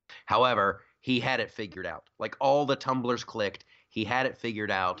pedestal." However, he had it figured out. Like all the tumblers clicked. He had it figured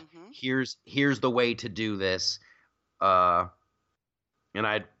out. Hmm. Here's the way to do this. Uh, and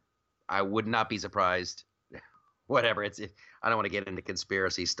I would not be surprised. Whatever. I don't want to get into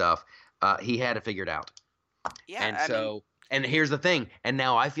conspiracy stuff. He had it figured out. Yeah, And I mean, so, and here's the thing. And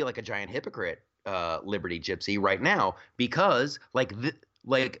now I feel like a giant hypocrite, Liberty Gypsy, right now because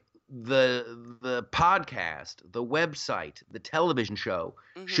the podcast, the website, the television show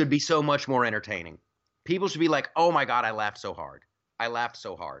should hmm be so much more entertaining. People should be like, "Oh my God, I laughed so hard. I laughed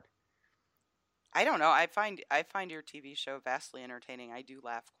so hard." I don't know. I find your TV show vastly entertaining. I do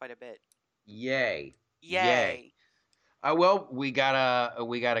laugh quite a bit. Yay, yay. Yay! Well, we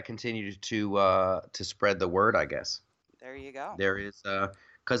gotta continue to spread the word, I guess. There you go. There is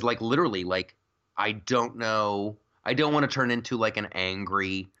because like literally like I don't know. I don't want to turn into like an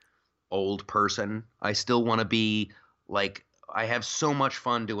angry old person. I still want to be like I have so much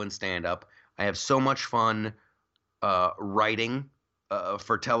fun doing stand up. I have so much fun writing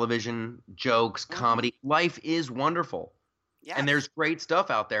for television, jokes, Hmm. comedy. Life is wonderful. And there's Yes. great stuff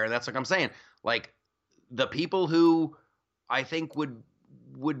out there, and that's what I'm saying. Like the people who I think would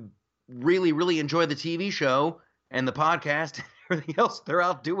really really enjoy the TV show and the podcast and everything else, they're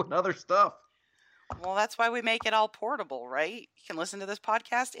out doing other stuff. Well, that's why we make it all portable, right? You can listen to this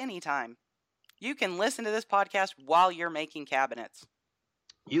podcast anytime. You can listen to this podcast while you're making cabinets.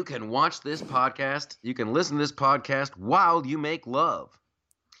 You can watch this podcast. You can listen to this podcast while you make love.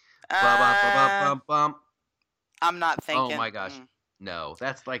 Bum, bum, bum, bum, Uh, bum, bum. I'm not Oh thinking. my gosh. No,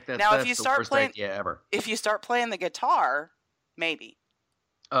 that's like that's Now, if that's you the start worst playing, idea ever. if you start playing the guitar, maybe.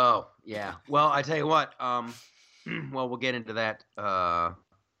 Oh, yeah. Well, I tell you what, well, we'll get into that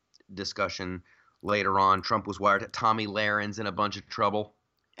discussion later on. Trump was wired. Tommy Lahren in a bunch of trouble.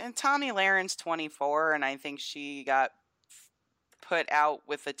 And Tommy Laren's 24, and I think she got put out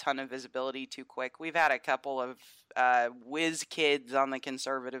with a ton of visibility too quick. We've had a couple of whiz kids on the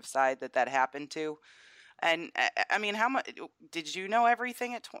conservative side that happened to. And I mean, how much did you know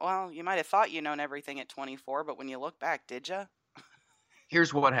everything at? Well, you might have thought you known everything at 24, but when you look back, did you?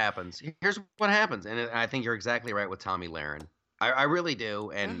 Here's what happens. Here's what happens. And I think you're exactly right with Tommy Lahren. I really do.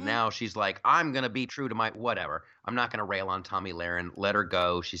 And Mm-hmm. now she's like, I'm going to be true to my whatever. I'm not going to rail on Tommy Lahren. Let her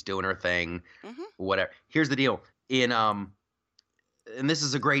go. She's doing her thing. Mm-hmm. Whatever. Here's the deal. And this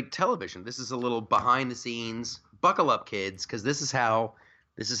is a great television. This is a little behind the scenes. Buckle up, kids, because this is how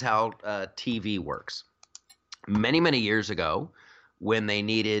TV works. Many, many years ago, when they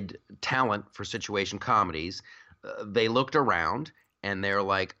needed talent for situation comedies, they looked around and they're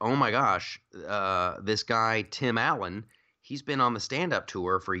like, oh my gosh, this guy, Tim Allen, he's been on the stand-up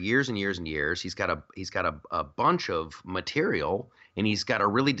tour for years and years and years. He's got a bunch of material, and he's got a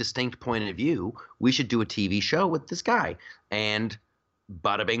really distinct point of view. We should do a TV show with this guy. And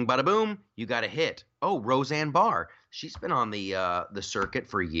bada bing, bada boom, you got a hit. Oh, Roseanne Barr. She's been on the circuit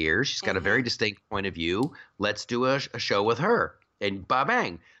for years. She's got a very distinct point of view. Let's do a show with her. And ba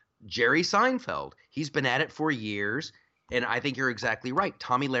bang, Jerry Seinfeld. He's been at it for years, and I think you're exactly right.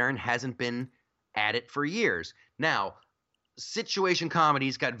 Tomi Lahren hasn't been at it for years. Now, situation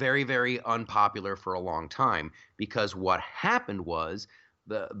comedies got very, very unpopular for a long time because what happened was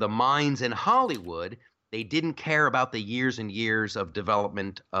the minds in Hollywood, they didn't care about the years and years of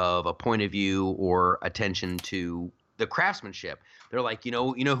development of a point of view or attention to the craftsmanship. They're like, you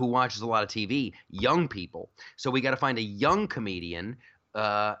know who watches a lot of TV? Young people. So we got to find a young comedian,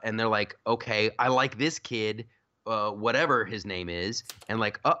 and they're like, okay, I like this kid, whatever his name is, and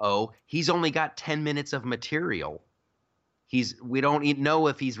like, he's only got 10 minutes of material. We don't even know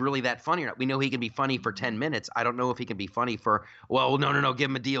if he's really that funny or not. We know he can be funny for 10 minutes. I don't know if he can be funny for, well, no, give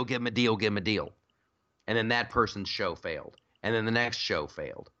him a deal. And then that person's show failed. And then the next show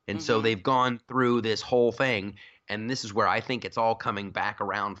failed. And so they've gone through this whole thing. And this is where I think it's all coming back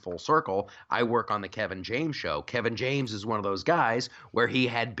around full circle. I work on the Kevin James show. Kevin James is one of those guys where he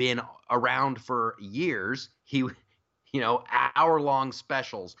had been around for years. Hour-long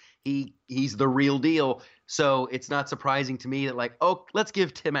specials. He's the real deal. So it's not surprising to me that like, oh, let's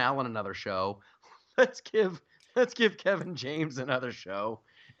give Tim Allen another show. Let's give Kevin James another show.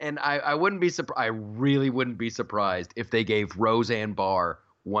 And I wouldn't be surprised. I really wouldn't be surprised if they gave Roseanne Barr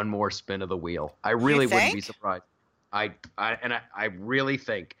one more spin of the wheel. I really wouldn't be surprised. I really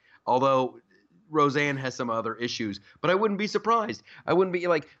think, although Roseanne has some other issues, but I wouldn't be surprised. I wouldn't be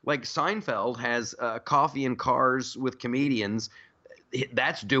like Seinfeld has Coffee and Cars with Comedians.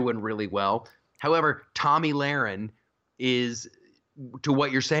 That's doing really well. However, Tomi Lahren is, to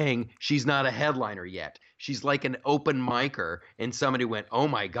what you're saying, she's not a headliner yet. She's like an open micer, and somebody went, oh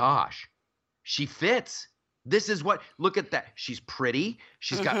my gosh, she fits. Look at that. She's pretty.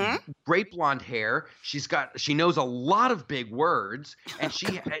 She's got great blonde hair. She knows a lot of big words, and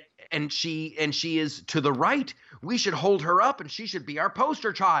she is to the right. We should hold her up, and she should be our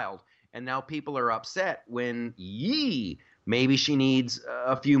poster child. And now people are upset when maybe she needs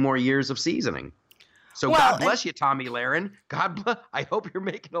a few more years of seasoning. So God bless you, Tomi Lahren. God bless. I hope you're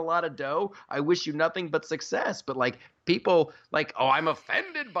making a lot of dough. I wish you nothing but success. But like people like, oh, I'm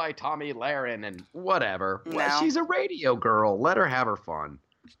offended by Tomi Lahren and whatever. No. Well, she's a radio girl. Let her have her fun.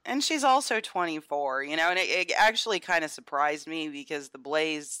 And she's also 24, and it actually kind of surprised me because the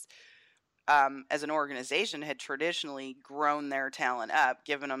Blaze, as an organization, had traditionally grown their talent up,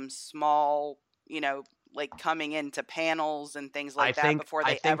 given them small, like coming into panels and things like that before they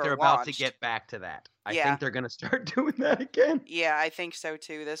ever launched. I think they're about to get back to that. I think they're going to start doing that again. Yeah, I think so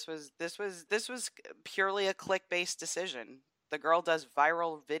too. This was purely a click-based decision. The girl does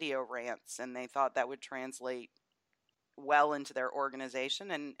viral video rants, and they thought that would translate well into their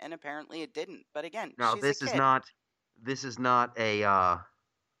organization, and apparently it didn't. But again, no, she's this a is kid. not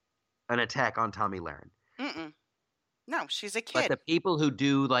an attack on Tomi Lahren. No, she's a kid. But the people who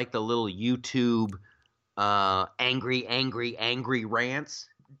do like the little YouTube angry rants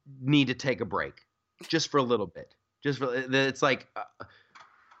need to take a break just for a little bit. It's like,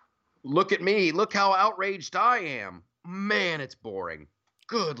 look at me, look how outraged I am. Man, it's boring.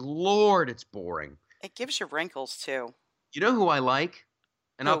 Good Lord, it's boring. It gives you wrinkles too. You know who I like?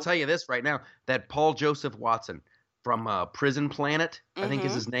 And I'll tell you this right now, that Paul Joseph Watson from Prison Planet, I think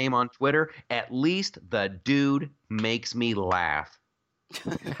is his name on Twitter. At least the dude makes me laugh.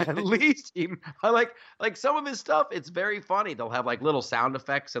 At least I like some of his stuff. It's very funny. They'll have like little sound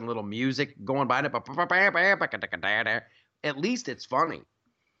effects and little music going by it. At least it's funny.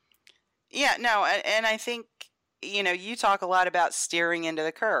 Yeah, no, and I think you talk a lot about steering into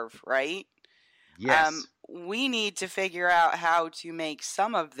the curve, right? Yes. We need to figure out how to make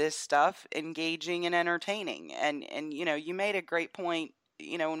some of this stuff engaging and entertaining. And you made a great point,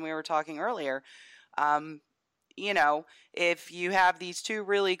 when we were talking earlier. If you have these two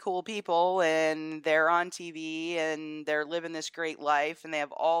really cool people and they're on TV and they're living this great life and they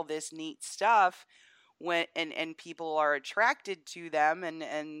have all this neat stuff, and people are attracted to them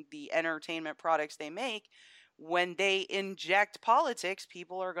and the entertainment products they make, when they inject politics,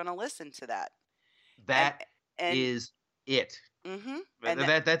 people are going to listen to that. That is it. Mm-hmm.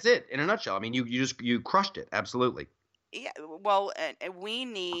 That's it in a nutshell. I mean, you crushed it. Absolutely. Yeah. Well, and we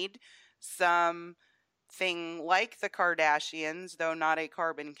need something like the Kardashians, though not a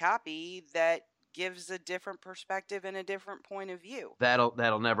carbon copy, that gives a different perspective and a different point of view.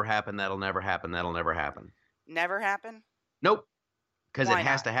 That'll never happen. That'll never happen. Never happen? Nope, because it Why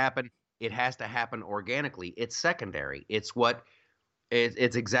has not? to happen. It has to happen organically. It's secondary. It's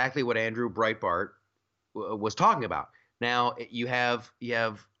exactly what Andrew Breitbart was talking about. Now you have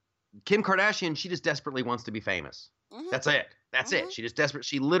Kim Kardashian. She just desperately wants to be famous. Mhm. That's it. That's it. Mhm. She just desperate.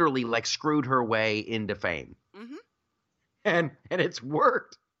 She literally like screwed her way into fame, Mhm. and it's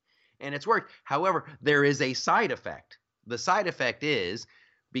worked. And it's worked. However, there is a side effect. The side effect is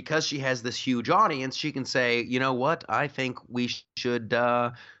because she has this huge audience, she can say, you know what? I think we should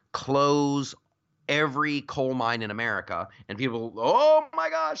close every coal mine in America. And people, oh my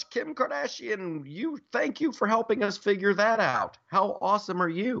gosh, Kim Kardashian, thank you for helping us figure that out. How awesome are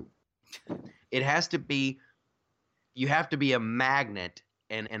you? It has to be, you have to be a magnet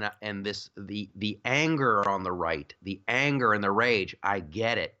and the anger on the right, the anger and the rage. I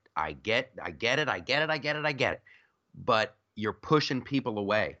get it. I get it. I get it. I get it. I get it. But you're pushing people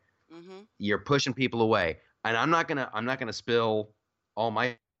away. Mhm. You're pushing people away. And I'm not gonna spill all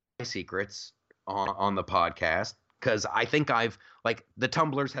my secrets on the podcast because I think I've like the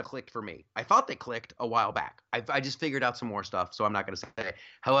tumblers have clicked for me. I thought they clicked a while back. I just figured out some more stuff, so I'm not gonna say.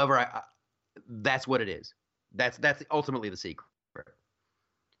 However, that's what it is. That's ultimately the secret.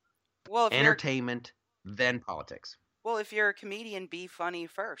 Well, if you're Entertainment, then politics. well, if you're a comedian, be funny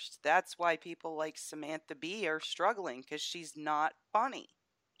first. That's why people like Samantha Bee are struggling because she's not funny.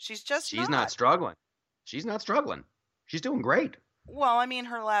 She's just She's not not. struggling. She's not struggling. She's doing great. Well, I mean,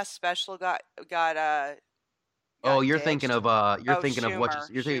 her last special Oh, got ditched. you're Oh, thinking of Schumer, you're thinking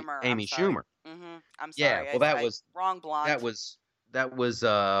Schumer. I'm Amy sorry. Schumer. I'm Yeah, sorry. well I wrong that blonde. was that was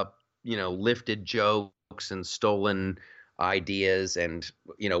lifted jokes and stolen ideas and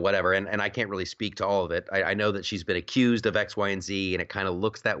whatever and I can't really speak to all of it. I know that she's been accused of X, Y, and Z and it kind of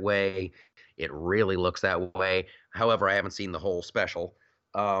looks that way. It really looks that way. However, I haven't seen the whole special.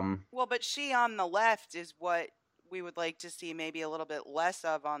 Well, but she on the left is what we would like to see maybe a little bit less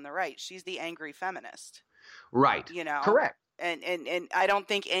of on the right. She's the angry feminist, Right. you know. Correct. And I don't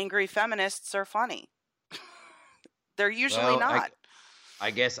think angry feminists are funny. They're usually Well, not.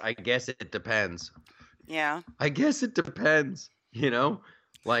 I guess it depends. Yeah. I guess it depends,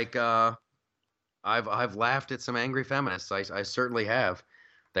 Like I've laughed at some angry feminists. I certainly have.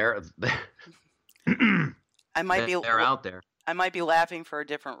 They're I might be they're out there. I might be laughing for a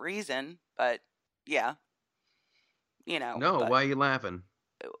different reason, but yeah, No, but why are you laughing?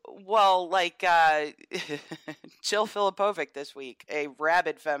 well, like Jill Filipovic this week, a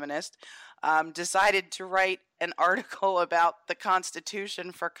rabid feminist, decided to write an article about the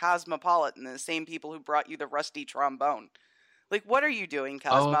Constitution for Cosmopolitan, the same people who brought you the rusty trombone. Like, what are you doing,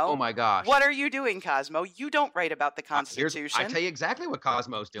 Cosmo? Oh my gosh. What are you doing, Cosmo? You don't write about the Constitution. I tell you exactly what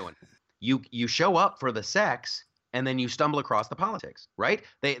Cosmo's doing. You show up for the sex and then you stumble across the politics, right?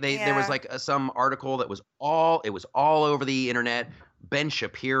 There was Yeah. like some article that was all over the internet. Ben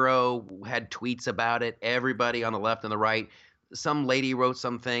Shapiro had tweets about it. Everybody on the left and the right. Some lady wrote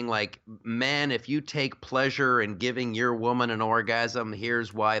something like, "Men, if you take pleasure in giving your woman an orgasm,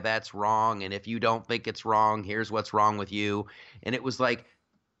 here's why that's wrong. And if you don't think it's wrong, here's what's wrong with you." And it was like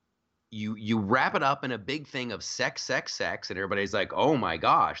you wrap it up in a big thing of sex, sex, sex, and everybody's like, "Oh my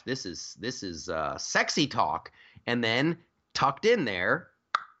gosh, this is sexy talk." And then tucked in there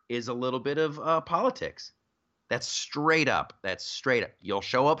is a little bit of politics. That's straight up. That's straight up. You'll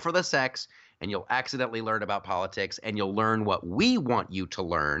show up for the sex and you'll accidentally learn about politics and you'll learn what we want you to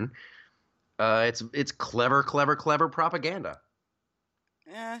learn. It's clever, clever, clever propaganda.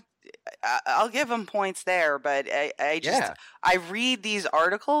 Yeah, I'll give them points there, but I just Yeah. I read these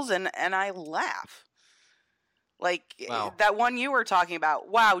articles and I laugh. Like Well, that one you were talking about.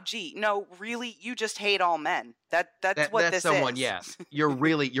 Wow, gee, no, really, you just hate all men. That's what that's this someone. is. Yeah,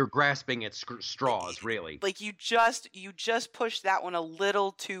 you're grasping at straws, really. Like you just pushed that one a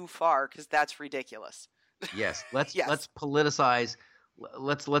little too far because that's ridiculous. Yes. Yes. Let's politicize.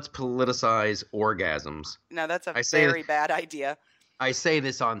 Let's politicize orgasms. No, that's a I say very bad idea. I say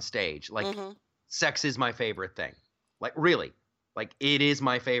this on stage. Like, Mhm. sex is my favorite thing. Like, really. Like, it is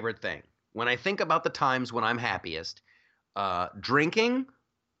my favorite thing. When I think about the times when I'm happiest, drinking,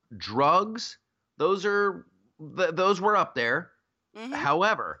 drugs, those were up there. Mhm.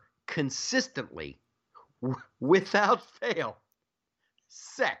 However, consistently, without fail,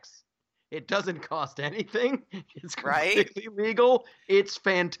 sex. It doesn't cost anything. It's Right? completely legal. It's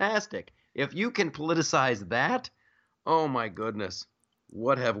fantastic. If you can politicize that, oh my goodness,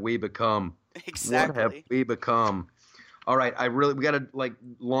 what have we become? What have Exactly. we become? All right, we got to like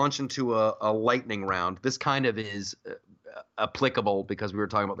launch into a lightning round. This kind of is applicable because we were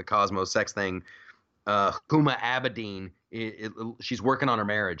talking about the Cosmos sex thing. Huma Abedin, she's working on her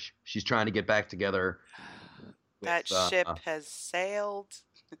marriage. She's trying to get back together That with ship has sailed.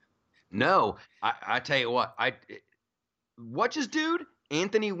 no, I tell you what, what's his dude?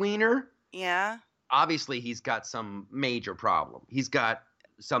 Anthony Weiner. Yeah. Obviously, he's got some major problem. He's got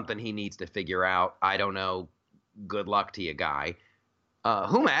something he needs to figure out. I don't know. Good luck to you, guy.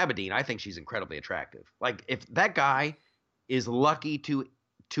 Huma Abedin, I think she's incredibly attractive. Like if that guy is lucky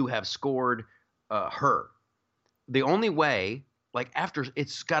to have scored her, the only way, like after,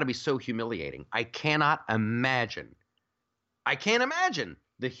 it's got to be so humiliating. I can't imagine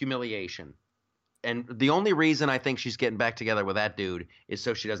the humiliation. And the only reason I think she's getting back together with that dude is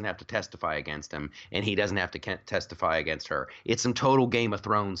so she doesn't have to testify against him, and he doesn't have to testify against her. It's some total Game of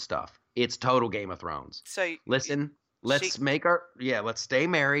Thrones stuff. It's total Game of Thrones. So Listen, let's let's stay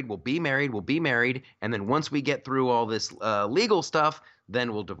married. We'll be married, and then once we get through all this legal stuff,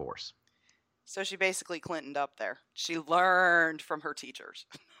 then we'll divorce. So she basically Clintoned up there. She learned from her teachers.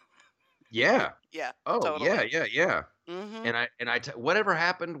 Yeah. Yeah. Oh, totally. yeah. Mm-hmm. And whatever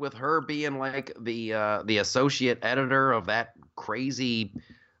happened with her being like the associate editor of that crazy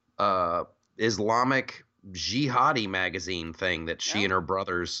Islamic jihadi magazine thing that she and her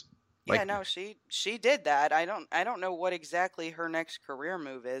brothers yeah, no, she did that. I don't know what exactly her next career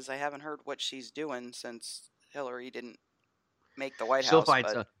move is. I haven't heard what she's doing since Hillary didn't make the White House.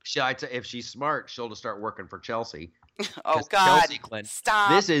 If she's smart, she'll just start working for Chelsea. Oh God! Chelsea Clinton,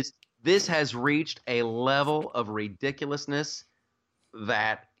 stop. This has reached a level of ridiculousness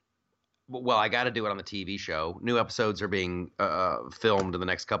that, well, I got to do it on the TV show. New episodes are being filmed in the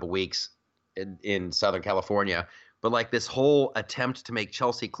next couple weeks in Southern California. But like this whole attempt to make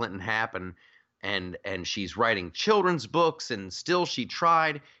Chelsea Clinton happen, and she's writing children's books, and still she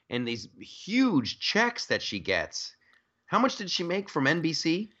tried, and these huge checks that she gets. How much did she make from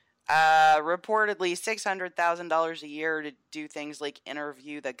NBC? Reportedly $600,000 a year to do things like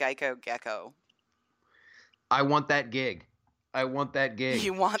interview the Geico Gecko. I want that gig. You want that gig?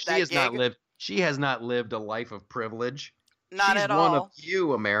 She has not lived a life of privilege. Not She's at all. One of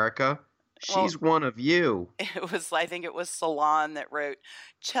you, America. She's one of you. I think it was Salon that wrote,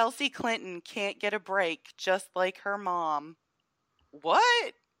 Chelsea Clinton can't get a break just like her mom.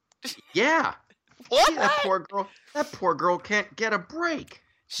 What? Yeah. What? That poor girl can't get a break.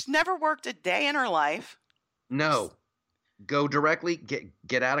 She's never worked a day in her life. No. Go directly,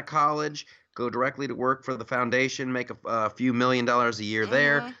 get out of college, go directly to work for the foundation, make a few $1 million a year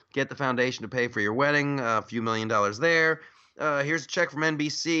there, get the foundation to pay for your wedding, a few $1 million there. Here's a check from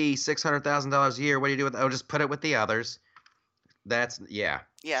NBC, $600,000 a year. What do you do with that? Oh, just put it with the others. Yeah.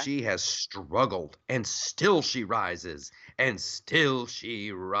 She has struggled, and still she rises, and still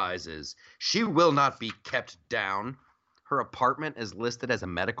she rises. She will not be kept down. Her apartment is listed as a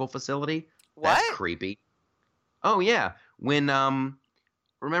medical facility. What? That's creepy. Oh, yeah. Remember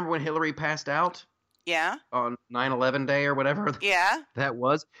when Hillary passed out? Yeah. On 9/11 day or whatever? Yeah. That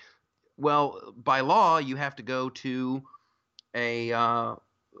was? Well, by law, you have to go to a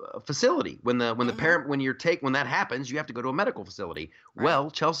facility. When that happens, you have to go to a medical facility. Right.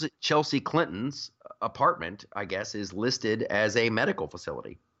 Well, Chelsea Clinton's apartment, I guess, is listed as a medical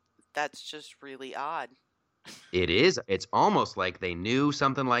facility. That's just really odd. It is. It's almost like they knew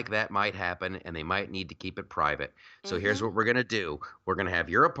something like that might happen, and they might need to keep it private. So here's what we're going to do. We're going to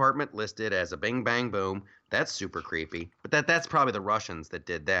have your apartment listed as a bing, bang, boom. That's super creepy. But that's probably the Russians that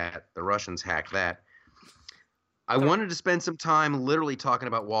did that. The Russians hacked that. I wanted to spend some time literally talking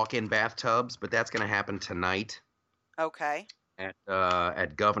about walk-in bathtubs, but that's going to happen tonight. Okay.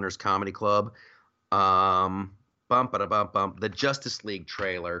 At Governor's Comedy Club. The Justice League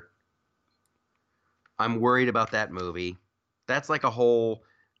trailer. I'm worried about that movie. That's like a whole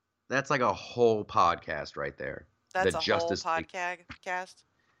podcast right there. That's a whole podcast?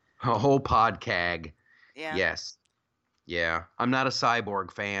 A whole podcast. Yeah. Yes. Yeah. I'm not a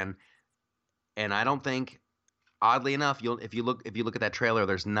Cyborg fan, and I don't think, oddly enough, if you look at that trailer,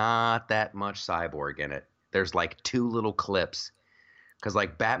 there's not that much Cyborg in it. There's like 2 little clips. Cuz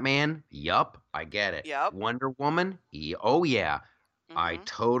like Batman, yup, I get it. Yep. Wonder Woman, oh yeah. I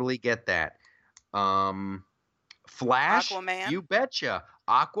totally get that. Flash, Aquaman? You betcha.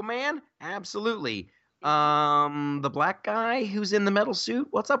 Aquaman, absolutely. The black guy who's in the metal suit,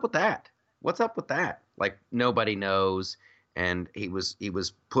 what's up with that? Like nobody knows, and he was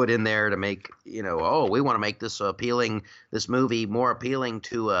put in there to make, we want to make this movie more appealing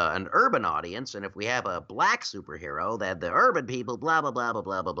to an urban audience, and if we have a black superhero, that the urban people, blah blah blah blah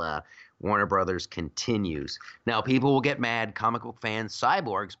blah blah blah. Warner Brothers continues. Now, people will get mad. Comic book fans,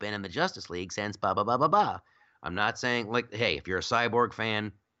 Cyborg's been in the Justice League since blah, blah, blah, blah, blah. I'm not saying, like, hey, if you're a Cyborg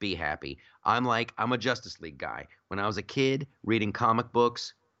fan, be happy. I'm a Justice League guy. When I was a kid reading comic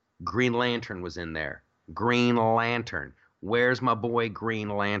books, Green Lantern was in there. Green Lantern. Where's my boy Green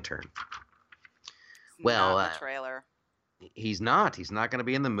Lantern? It's Well, not in the trailer. he's not. He's not going to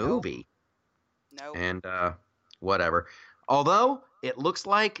be in the Nope. movie. Nope. And whatever. Although it looks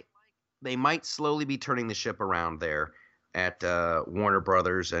like they might slowly be turning the ship around there at Warner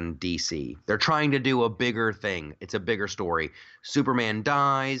Brothers and DC. They're trying to do a bigger thing. It's a bigger story. Superman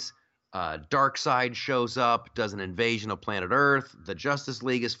dies. Darkseid shows up, does an invasion of planet Earth. The Justice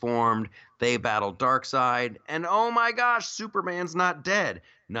League is formed. They battle Darkseid, and oh my gosh, Superman's not dead.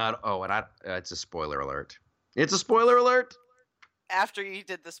 It's a spoiler alert. It's a spoiler alert. After you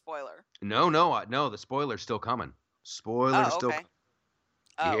did the spoiler. No, the spoiler's still coming. Spoiler's still. Okay.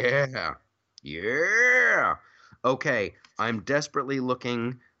 Oh. Yeah. Okay, I'm desperately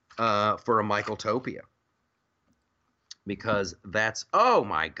looking for a Michaeltopia. Because that's, oh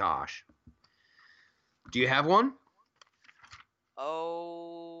my gosh. Do you have one?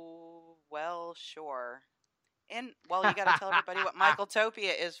 Oh, well, sure. You got to tell everybody what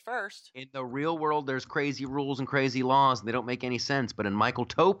Michaeltopia is first. In the real world, there's crazy rules and crazy laws, and they don't make any sense. But in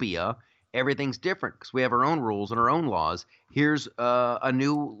Michaeltopia, everything's different because we have our own rules and our own laws. Here's a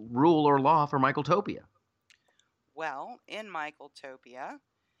new rule or law for Michaeltopia. Well, in Michaeltopia,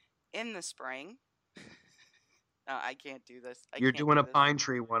 in the spring... No, I can't do this. You're doing a pine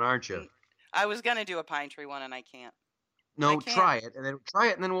tree one, aren't you? I was going to do a pine tree one, and I can't. No, try it, and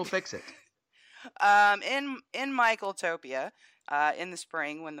then we'll fix it. In Michaeltopia, in the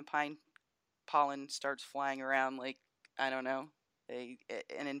spring, when the pine pollen starts flying around like, I don't know,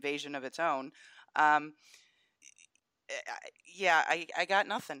 an invasion of its own, I got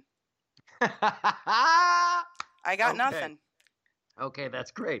nothing. I got nothing. Okay,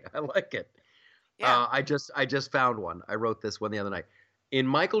 that's great. I like it. Yeah. I just found one. I wrote this one the other night. In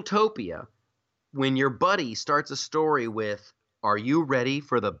Michaeltopia, when your buddy starts a story with, "Are you ready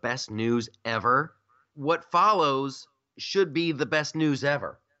for the best news ever?" what follows should be the best news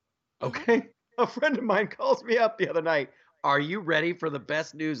ever. Okay? Mm-hmm. A friend of mine calls me up the other night. "Are you ready for the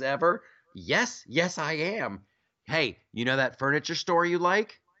best news ever?" Yes, I am. "Hey, you know that furniture store you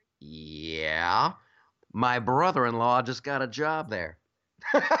like?" "Yeah. My brother-in-law just got a job there."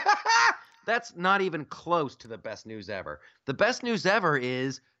 That's not even close to the best news ever. The best news ever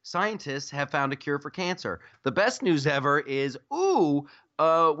is scientists have found a cure for cancer. The best news ever is,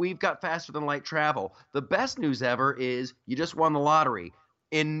 we've got faster than light travel. The best news ever is you just won the lottery.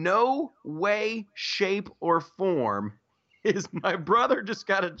 In no way, shape, or form is my brother just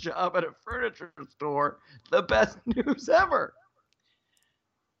got a job at a furniture store the best news ever.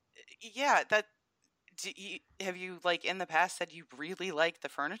 Yeah, have you, like, in the past said you really like the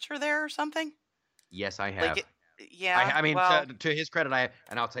furniture there or something? Yes, I have. Yeah. I mean, well, to his credit,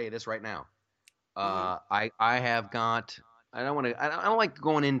 and I'll tell you this right now. Mm-hmm. I have got. I don't like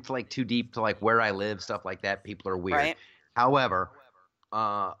going into like too deep to like where I live, stuff like that. People are weird. Right. However,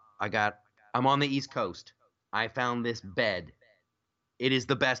 I'm on the East Coast. I found this bed. It is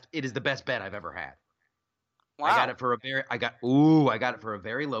the best. It is the best bed I've ever had. Wow. I got it for a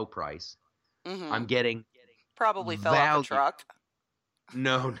very low price. Mm-hmm. I'm getting probably fell off the truck.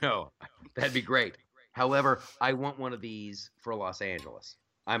 No, that'd be great. However, I want one of these for Los Angeles.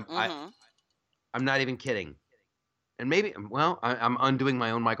 I'm not even kidding. And maybe, I'm undoing my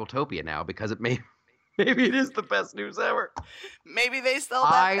own Michaeltopia now because maybe it is the best news ever. Maybe they sell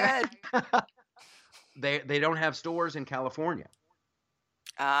that bed. They don't have stores in California.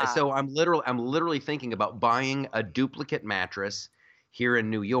 Ah. So I'm literally thinking about buying a duplicate mattress here in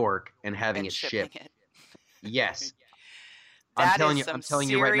New York and having it shipped. Yes. I'm telling you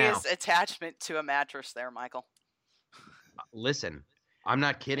right now. Serious attachment to a mattress there, Michael. Listen, I'm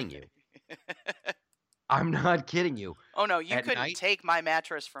not kidding you. I'm not kidding you. Oh no, you couldn't take my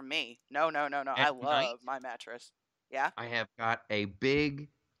mattress from me. No. I love my mattress. Yeah. I got a big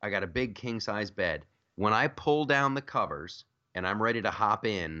king size bed. When I pull down the covers and I'm ready to hop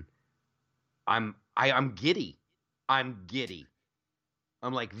in, I'm giddy. I'm giddy.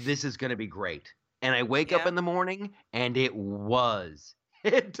 I'm like, this is gonna be great. And I wake up in the morning, and it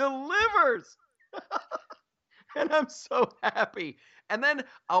delivers. And I'm so happy. And then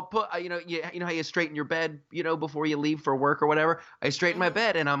I'll put, you know how you straighten your bed, before you leave for work or whatever. I straighten my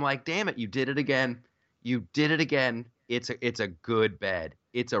bed, and I'm like, damn it, you did it again. You did it again. It's a good bed.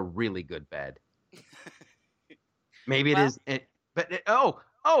 It's a really good bed. Maybe it is. But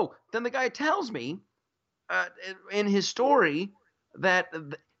then the guy tells me in his story that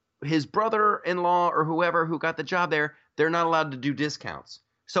his brother-in-law or whoever who got the job there, they're not allowed to do discounts.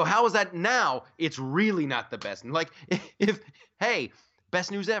 So how is that now? It's really not the best. Like, hey,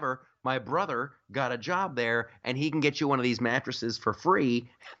 best news ever, my brother got a job there and he can get you one of these mattresses for free.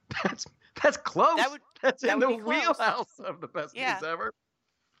 That's close. That's That in would the be close. wheelhouse of the best Yeah. news ever.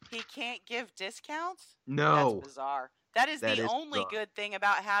 He can't give discounts? That's No, bizarre. That is that the is only bizarre. good thing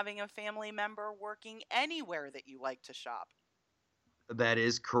about having a family member working anywhere that you like to shop. That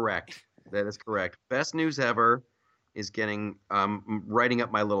is correct. That is correct. Best news ever is getting. I'm writing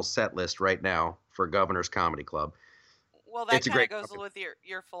up my little set list right now for Governor's Comedy Club. Well, that It's a kind of great goes company. with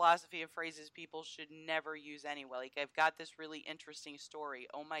your philosophy of phrases people should never use anyway. Like, I've got this really interesting story.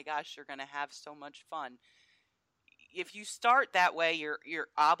 Oh my gosh, you're gonna have so much fun. If you start that way, you're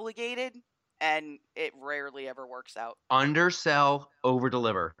obligated, and it rarely ever works out. Undersell, over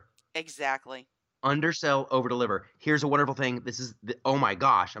deliver. Exactly. Undersell, over deliver. Here's a wonderful thing. This is oh my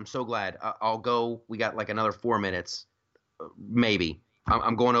gosh, I'm so glad. I'll go. We got like another 4 minutes, maybe.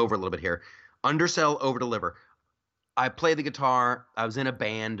 I'm going over a little bit here. Undersell, over deliver. I play the guitar. I was in a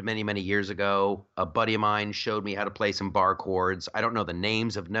band many, many years ago. A buddy of mine showed me how to play some bar chords. I don't know the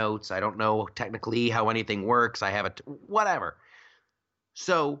names of notes. I don't know technically how anything works. I have whatever.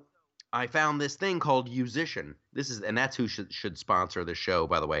 So I found this thing called Musician. And that's who should sponsor the show,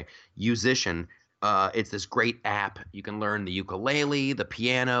 by the way. Musician. It's this great app. You can learn the ukulele, the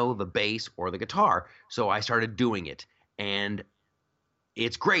piano, the bass, or the guitar. So I started doing it, and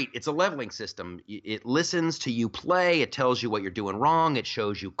it's great. It's a leveling system. It listens to you play. It tells you what you're doing wrong. It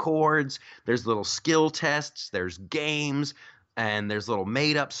shows you chords. There's little skill tests. There's games. And there's little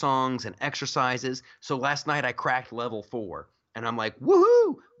made-up songs and exercises. So last night I cracked level 4. And I'm like,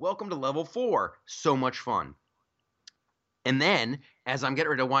 woohoo! Welcome to level 4. So much fun. And then, as I'm getting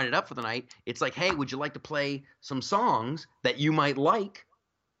ready to wind it up for the night, it's like, hey, would you like to play some songs that you might like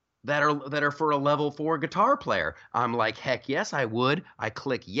that are for a level 4 guitar player? I'm like, heck yes, I would. I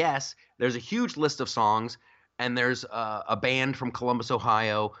click yes. There's a huge list of songs, and there's a band from Columbus,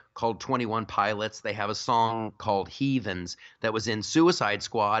 Ohio called 21 Pilots. They have a song called Heathens that was in Suicide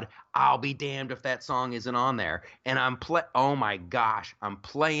Squad. I'll be damned if that song isn't on there. And oh my gosh, I'm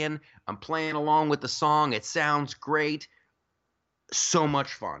playing along with the song. It sounds great. So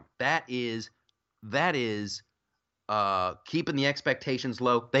much fun. That is keeping the expectations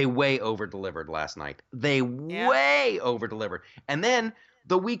low. They way over delivered last night. Way over delivered. And then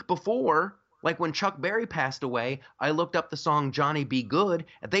the week before, like when Chuck Berry passed away, I looked up the song Johnny Be Good.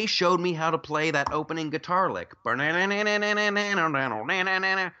 They showed me how to play that opening guitar lick. And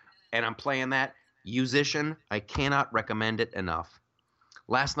I'm playing that. Musician, I cannot recommend it enough.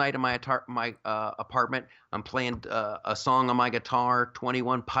 Last night in my apartment, I'm playing a song on my guitar,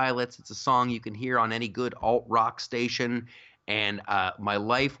 21 Pilots. It's a song you can hear on any good alt-rock station. And my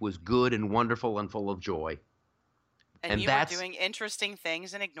life was good and wonderful and full of joy. And you were doing interesting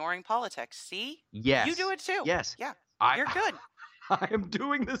things and ignoring politics. See? Yes. You do it too. Yes. Yeah. You're good. I am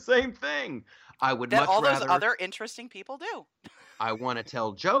doing the same thing. I would that much all rather. Those other interesting people do. I want to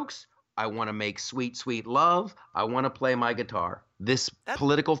tell jokes. I want to make sweet, sweet love. I want to play my guitar. This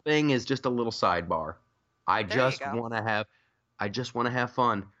political thing is just a little sidebar. I just want to have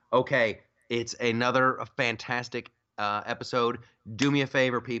fun. Okay, it's another fantastic episode. Do me a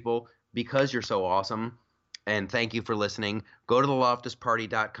favor, people, because you're so awesome, and thank you for listening. Go to the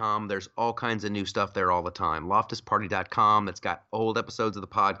LoftusParty.com. There's all kinds of new stuff there all the time. LoftusParty.com. That's got old episodes of the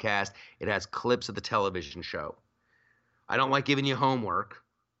podcast. It has clips of the television show. I don't like giving you homework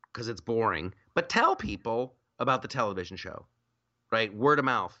because it's boring, but tell people about the television show, right? Word of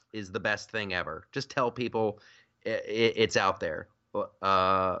mouth is the best thing ever. Just tell people it's out there.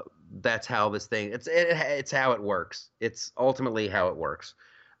 That's how this thing, it's how it works. It's ultimately how it works.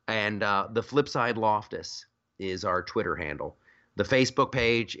 And the Flipside Loftus is our Twitter handle. The Facebook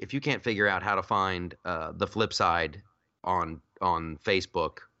page, if you can't figure out how to find the Flipside on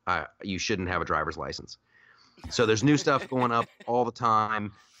Facebook, you shouldn't have a driver's license. So there's new stuff going up all the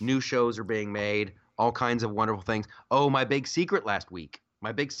time. New shows are being made, all kinds of wonderful things. Oh, my big secret last week.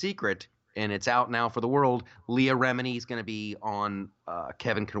 My big secret, and it's out now for the world. Leah Remini is going to be on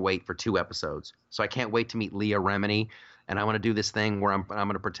Kevin Can Wait for 2 episodes. So I can't wait to meet Leah Remini. And I want to do this thing where I'm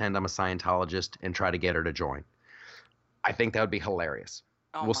going to pretend I'm a Scientologist and try to get her to join. I think that would be hilarious.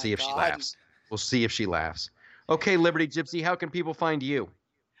 We'll see if she laughs. We'll see if she laughs. Okay, Liberty Gypsy, how can people find you?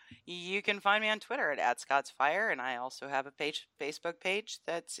 You can find me on Twitter at @ScottsFire, and I also have a Facebook page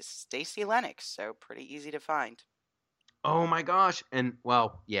that's Stacey Lennox, so pretty easy to find. Oh my gosh. And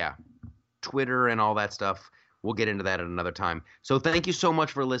well, yeah, Twitter and all that stuff. We'll get into that at another time. So thank you so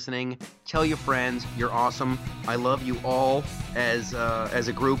much for listening. Tell your friends. You're awesome. I love you all as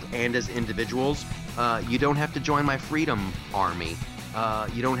a group and as individuals. You don't have to join my freedom army.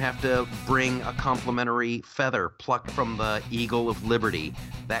 You don't have to bring a complimentary feather plucked from the eagle of liberty.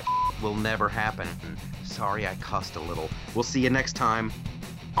 That will never happen. Sorry I cussed a little. We'll see you next time.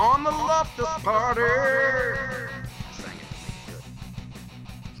 on the Loftus Party.